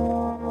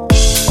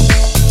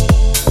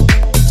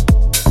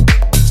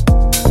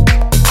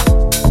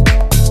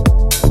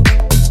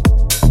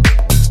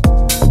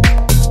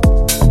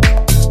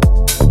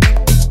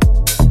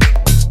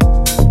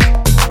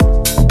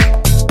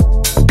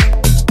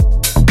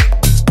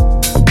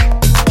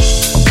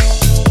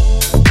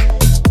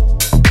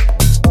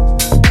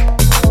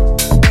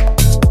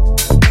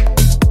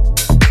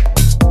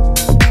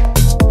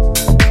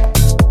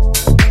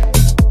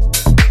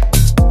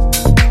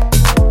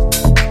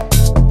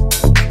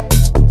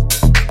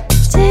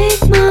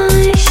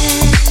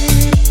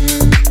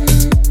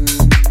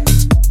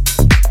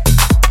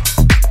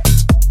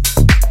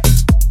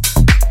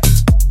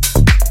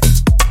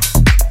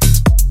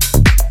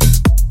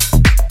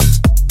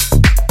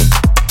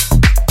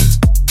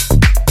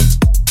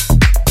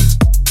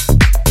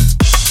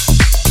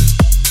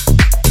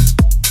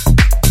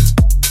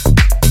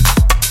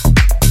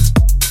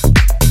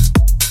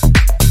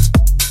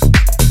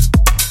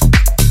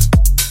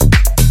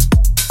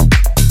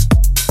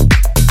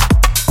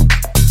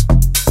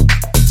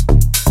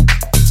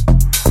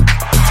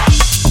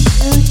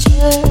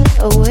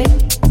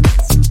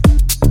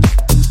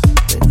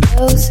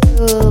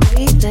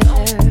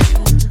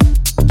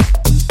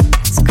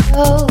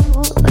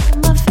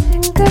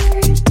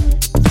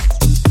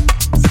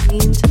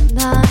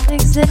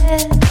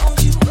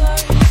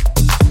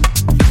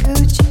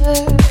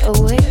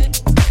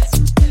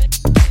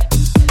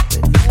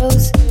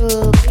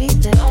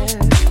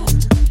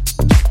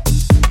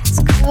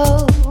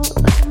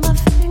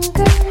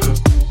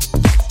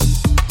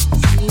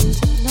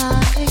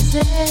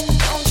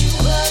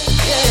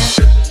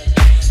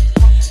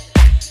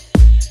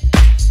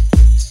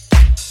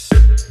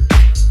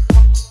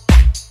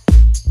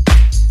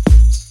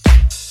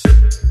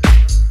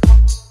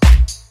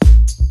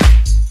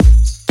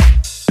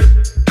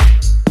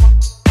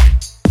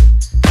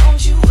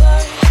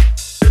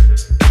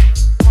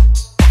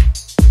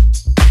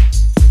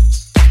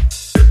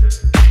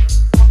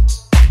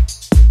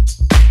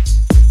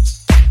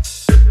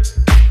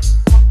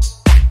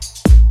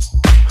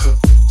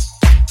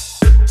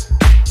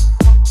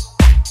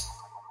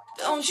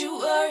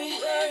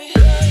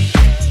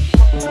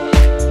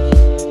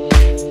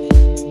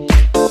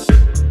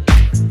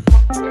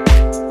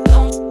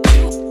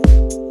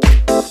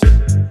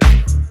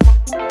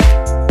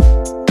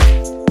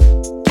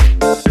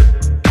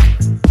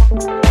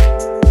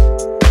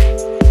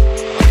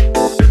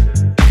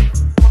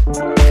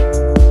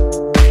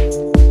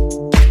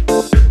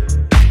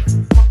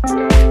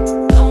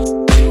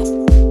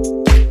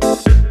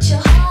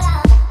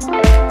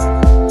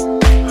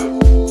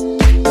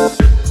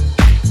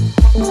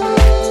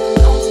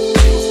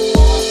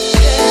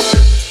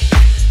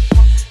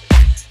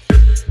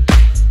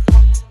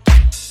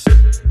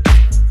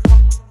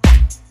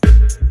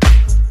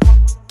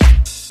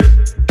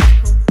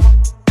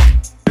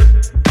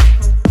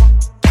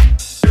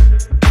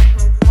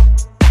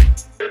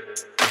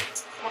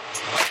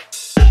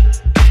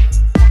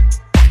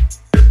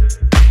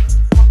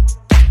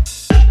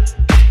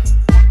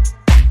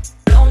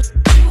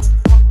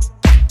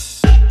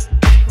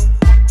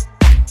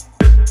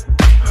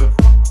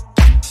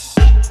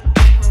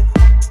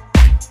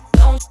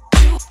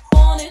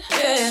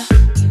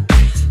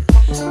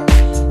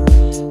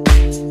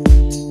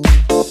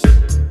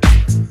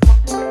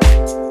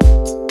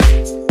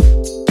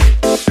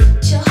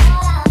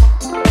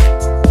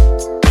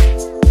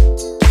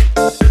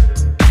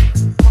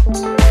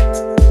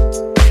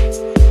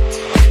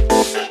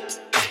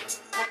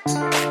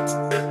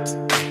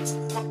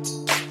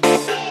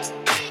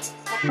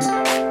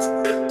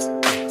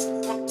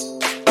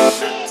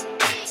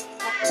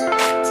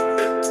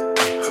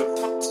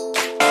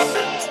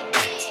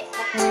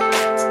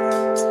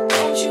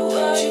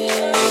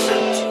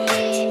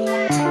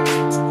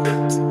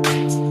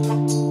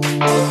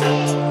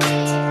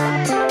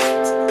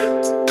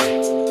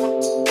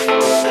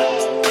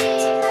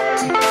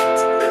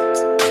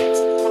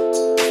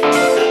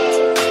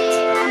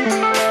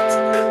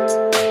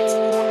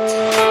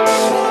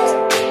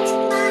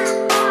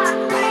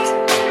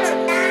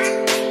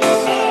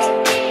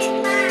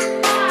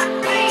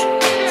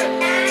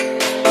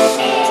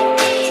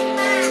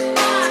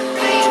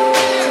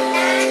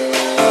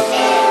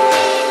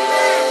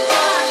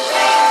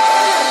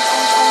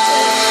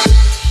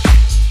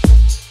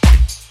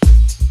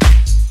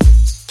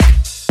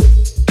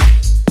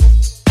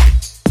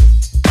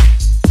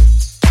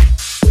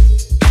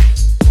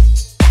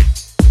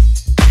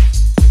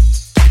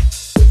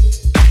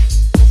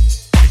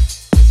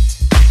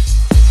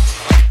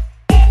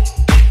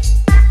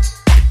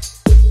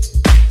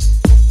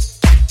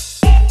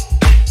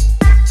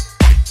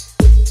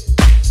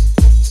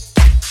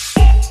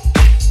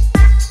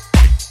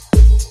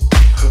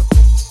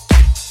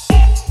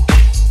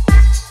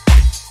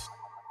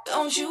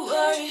 Don't you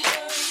worry.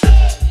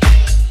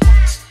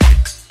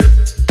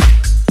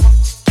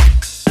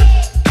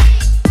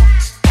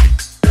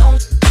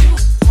 Don't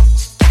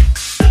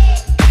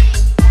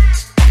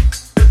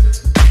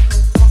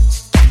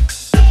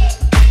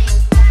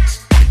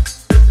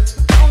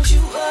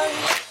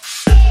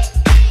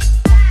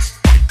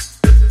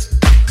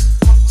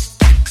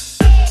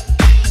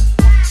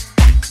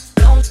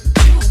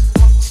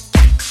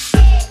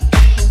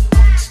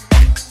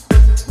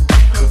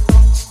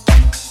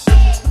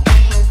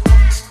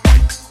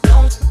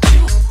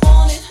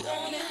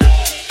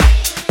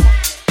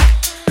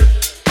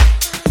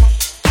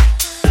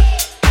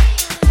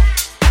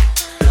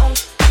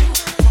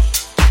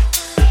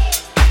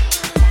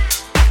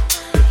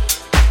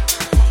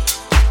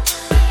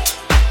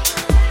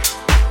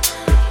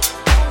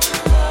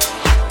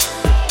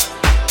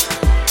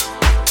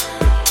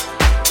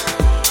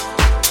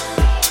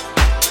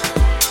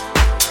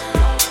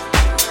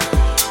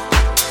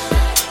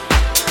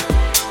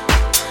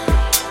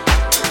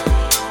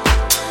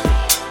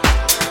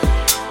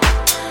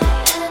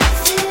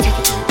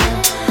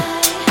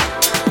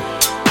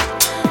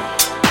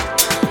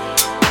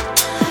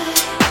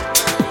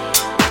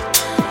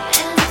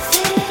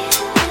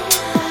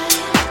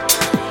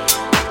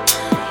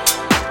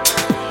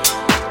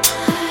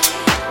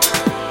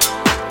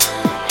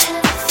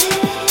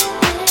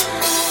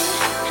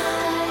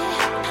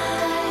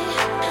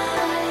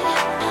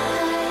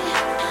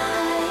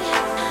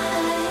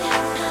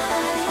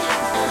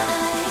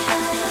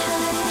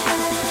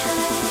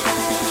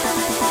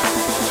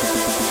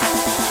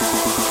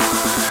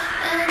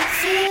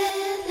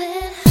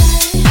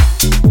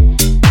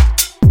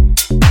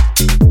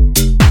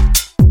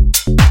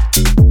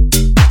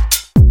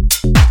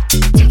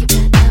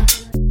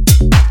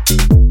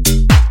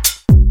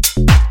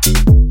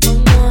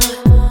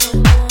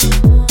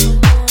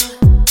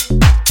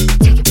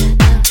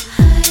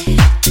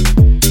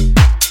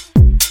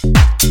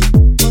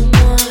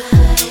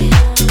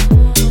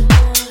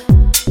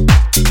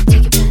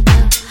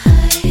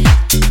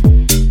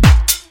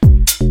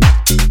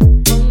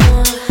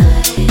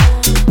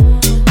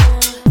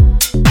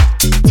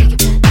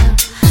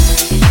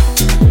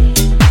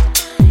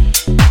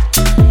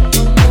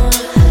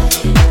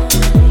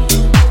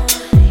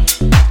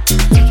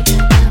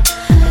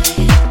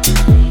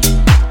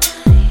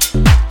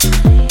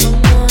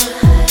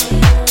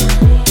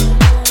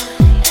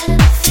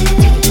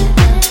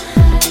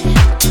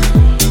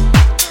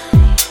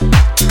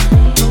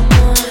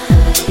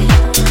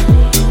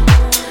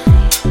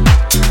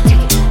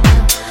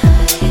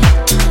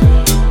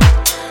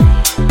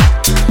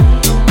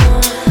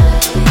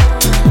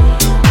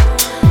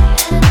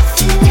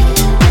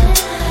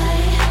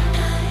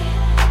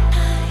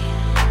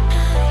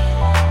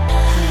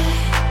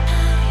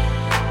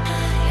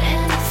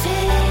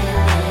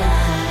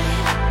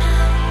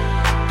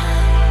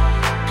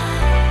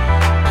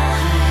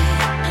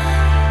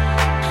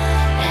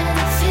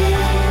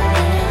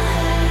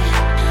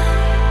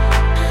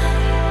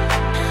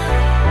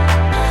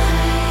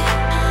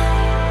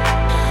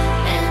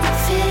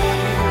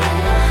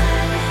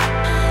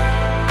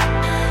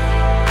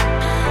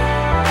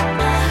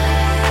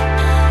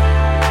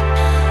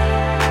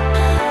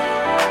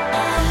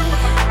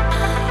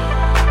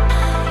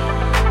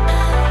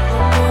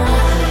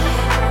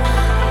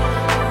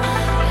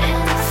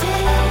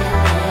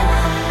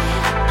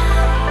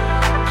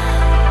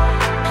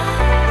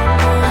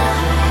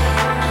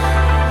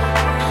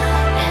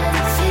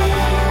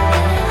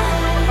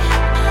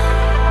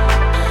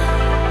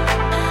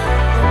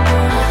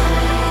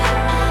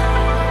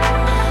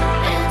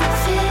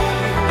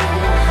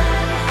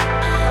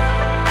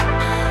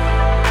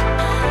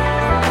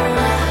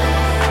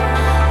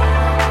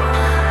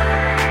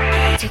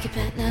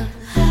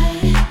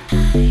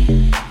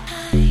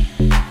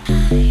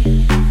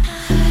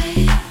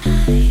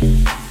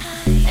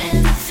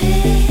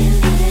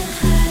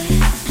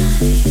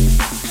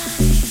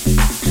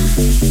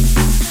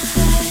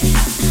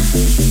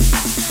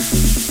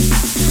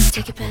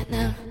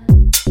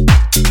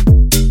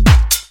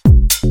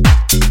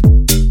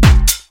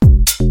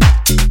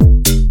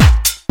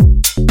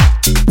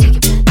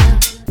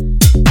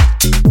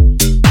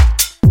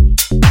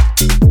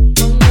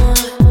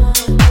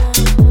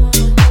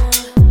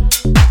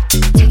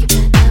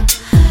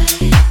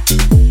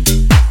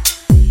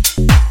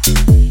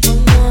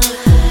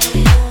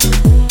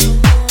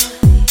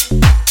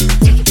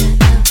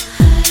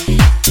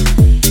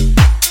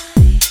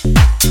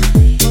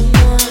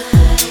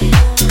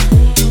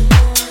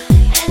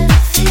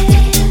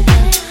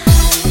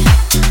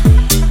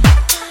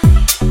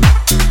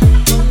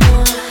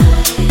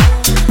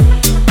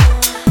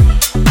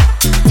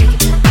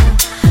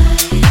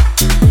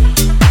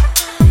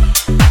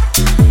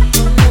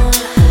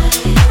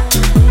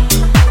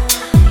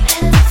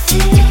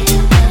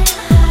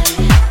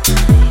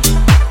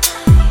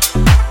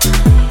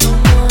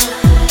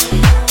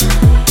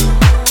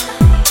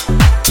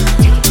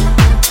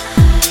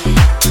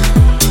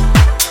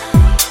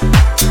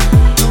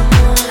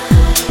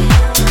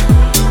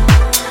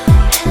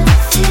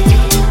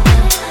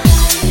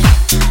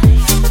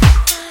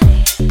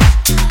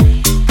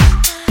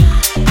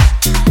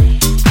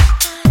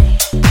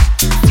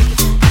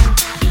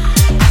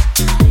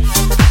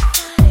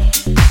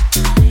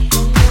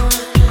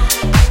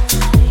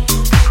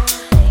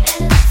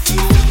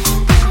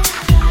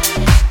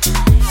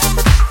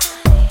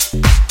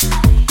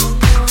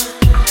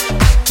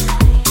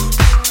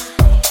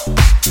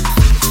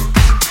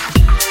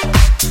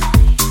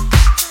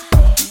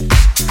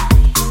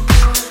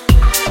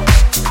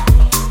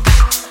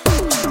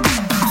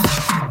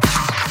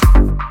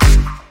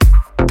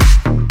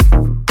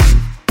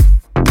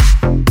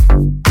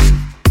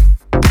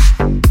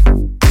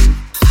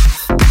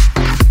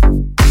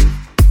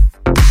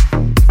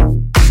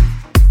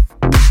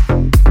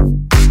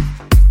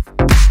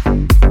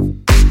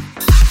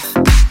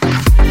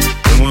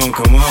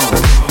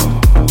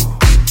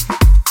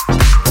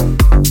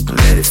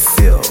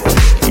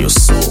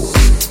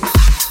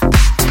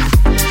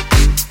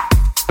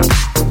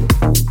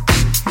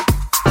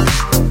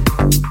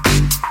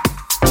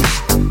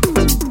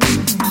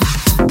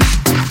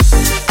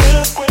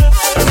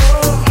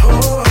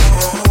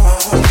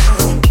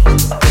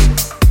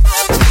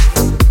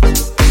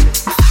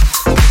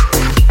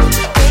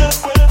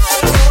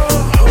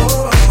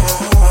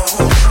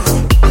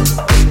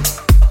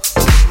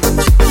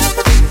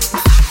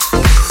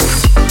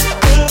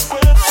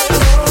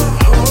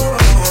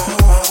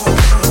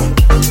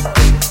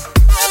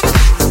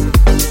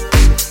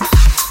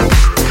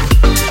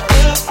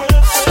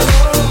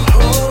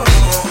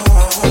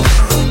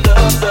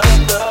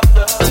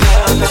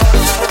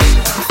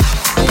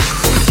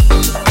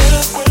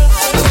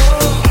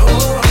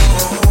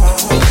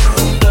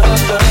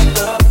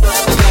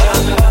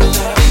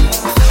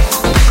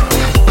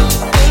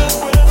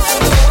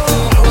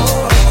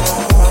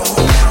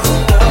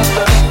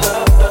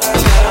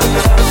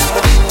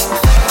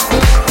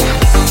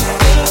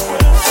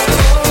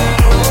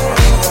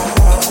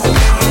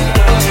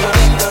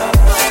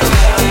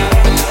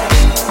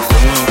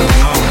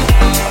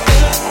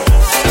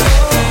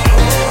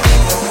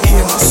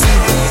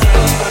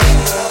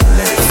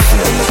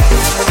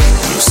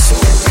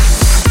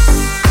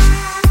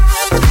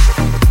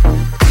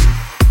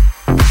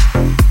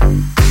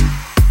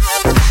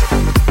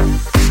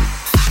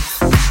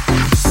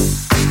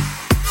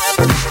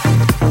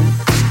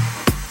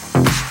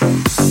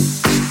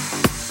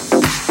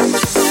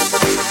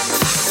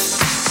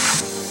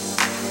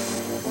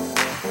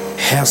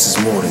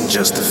more than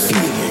just a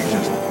feeling.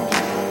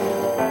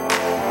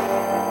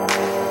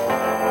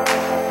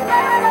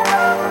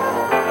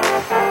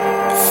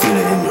 Feel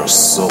it in your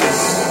soul.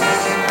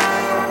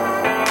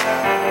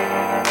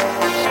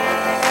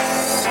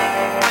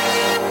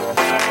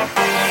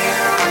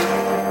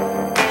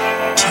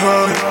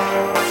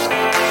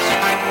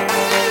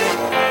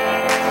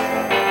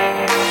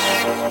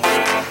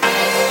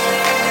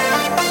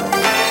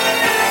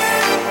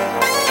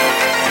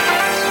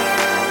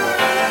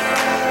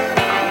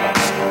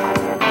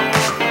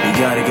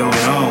 Got it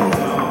going on.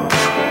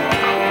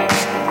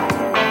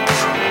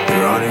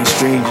 There aren't any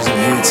strangers in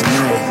here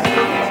tonight.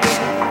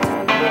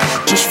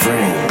 Just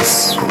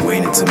friends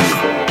waiting to meet.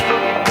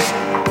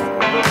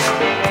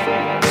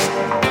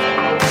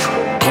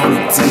 Call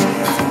it deep.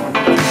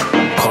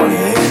 Call it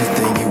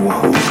anything you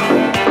want.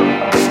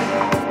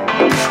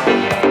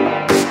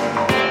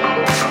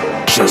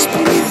 Just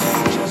believe.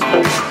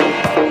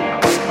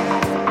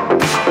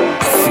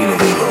 Feel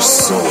it in your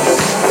soul.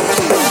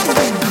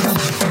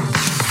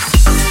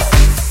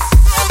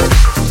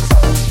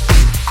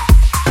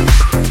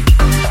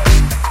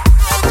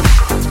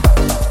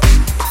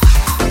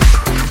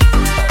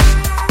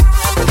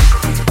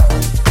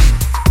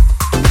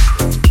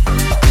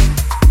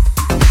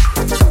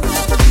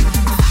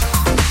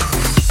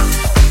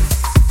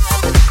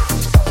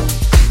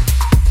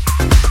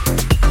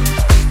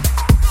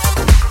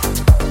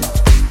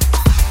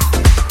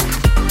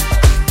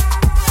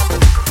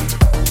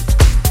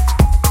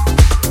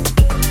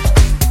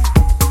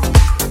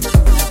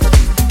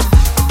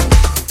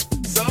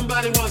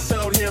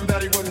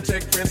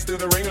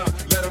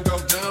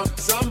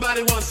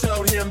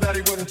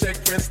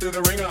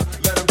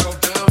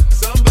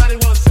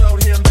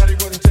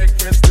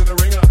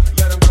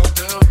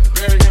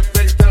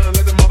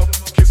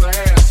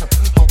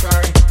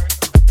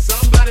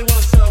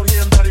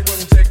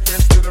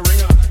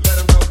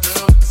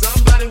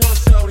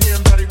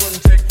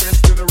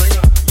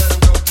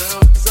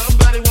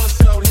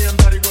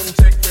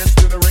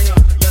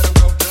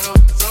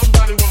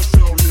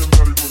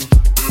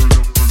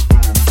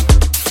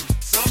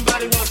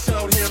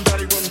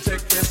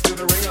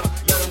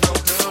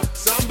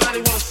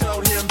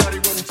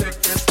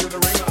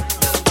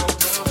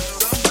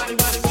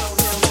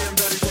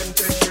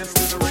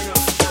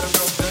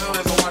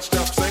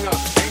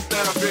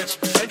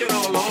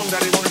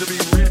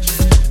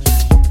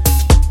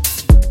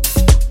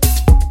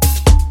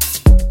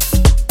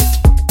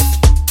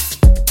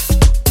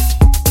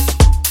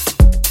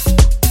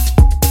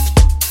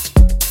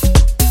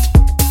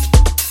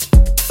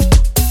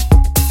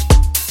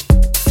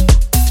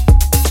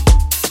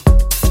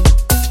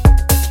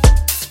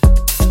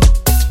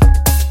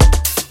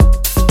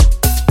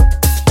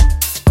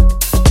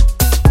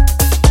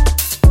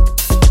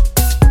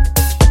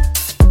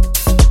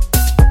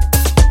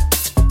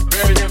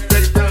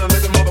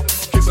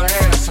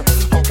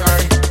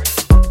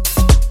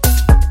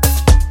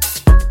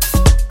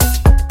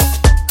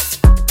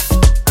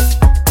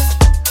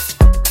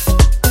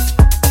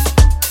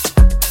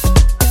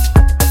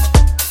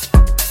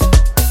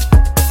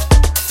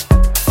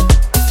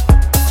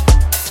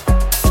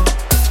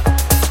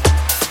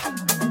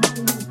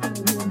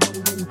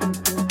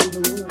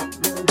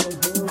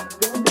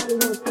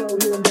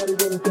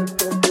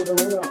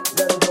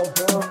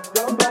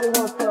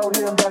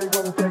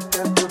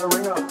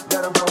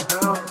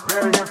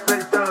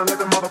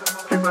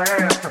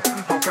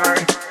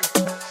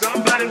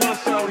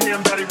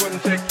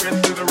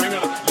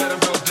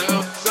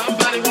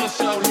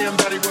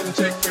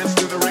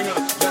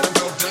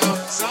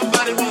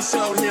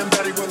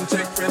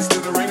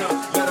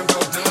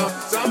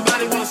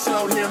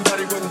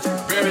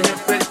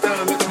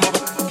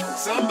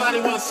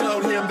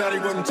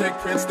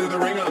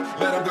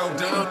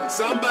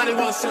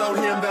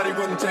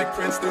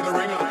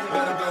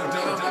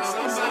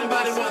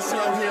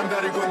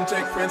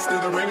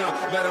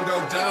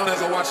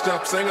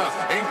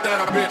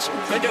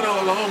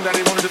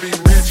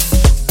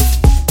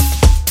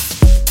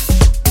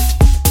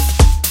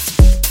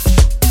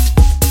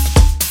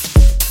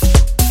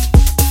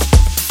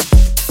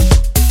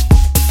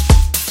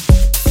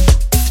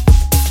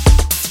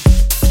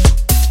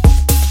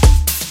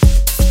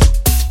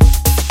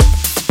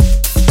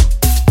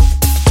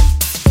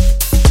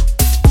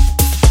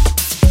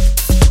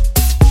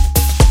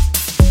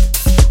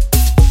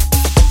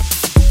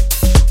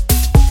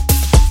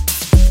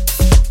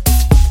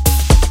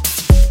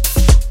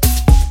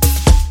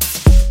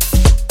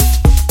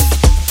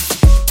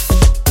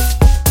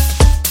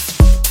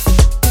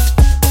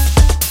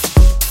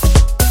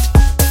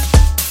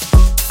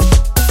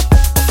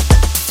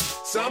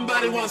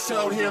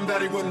 Told him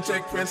that he wouldn't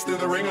take Prince to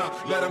the ringer,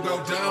 let him go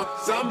down.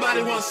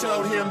 Somebody once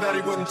told him that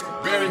he wouldn't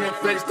bury him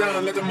face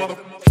down, let the mother.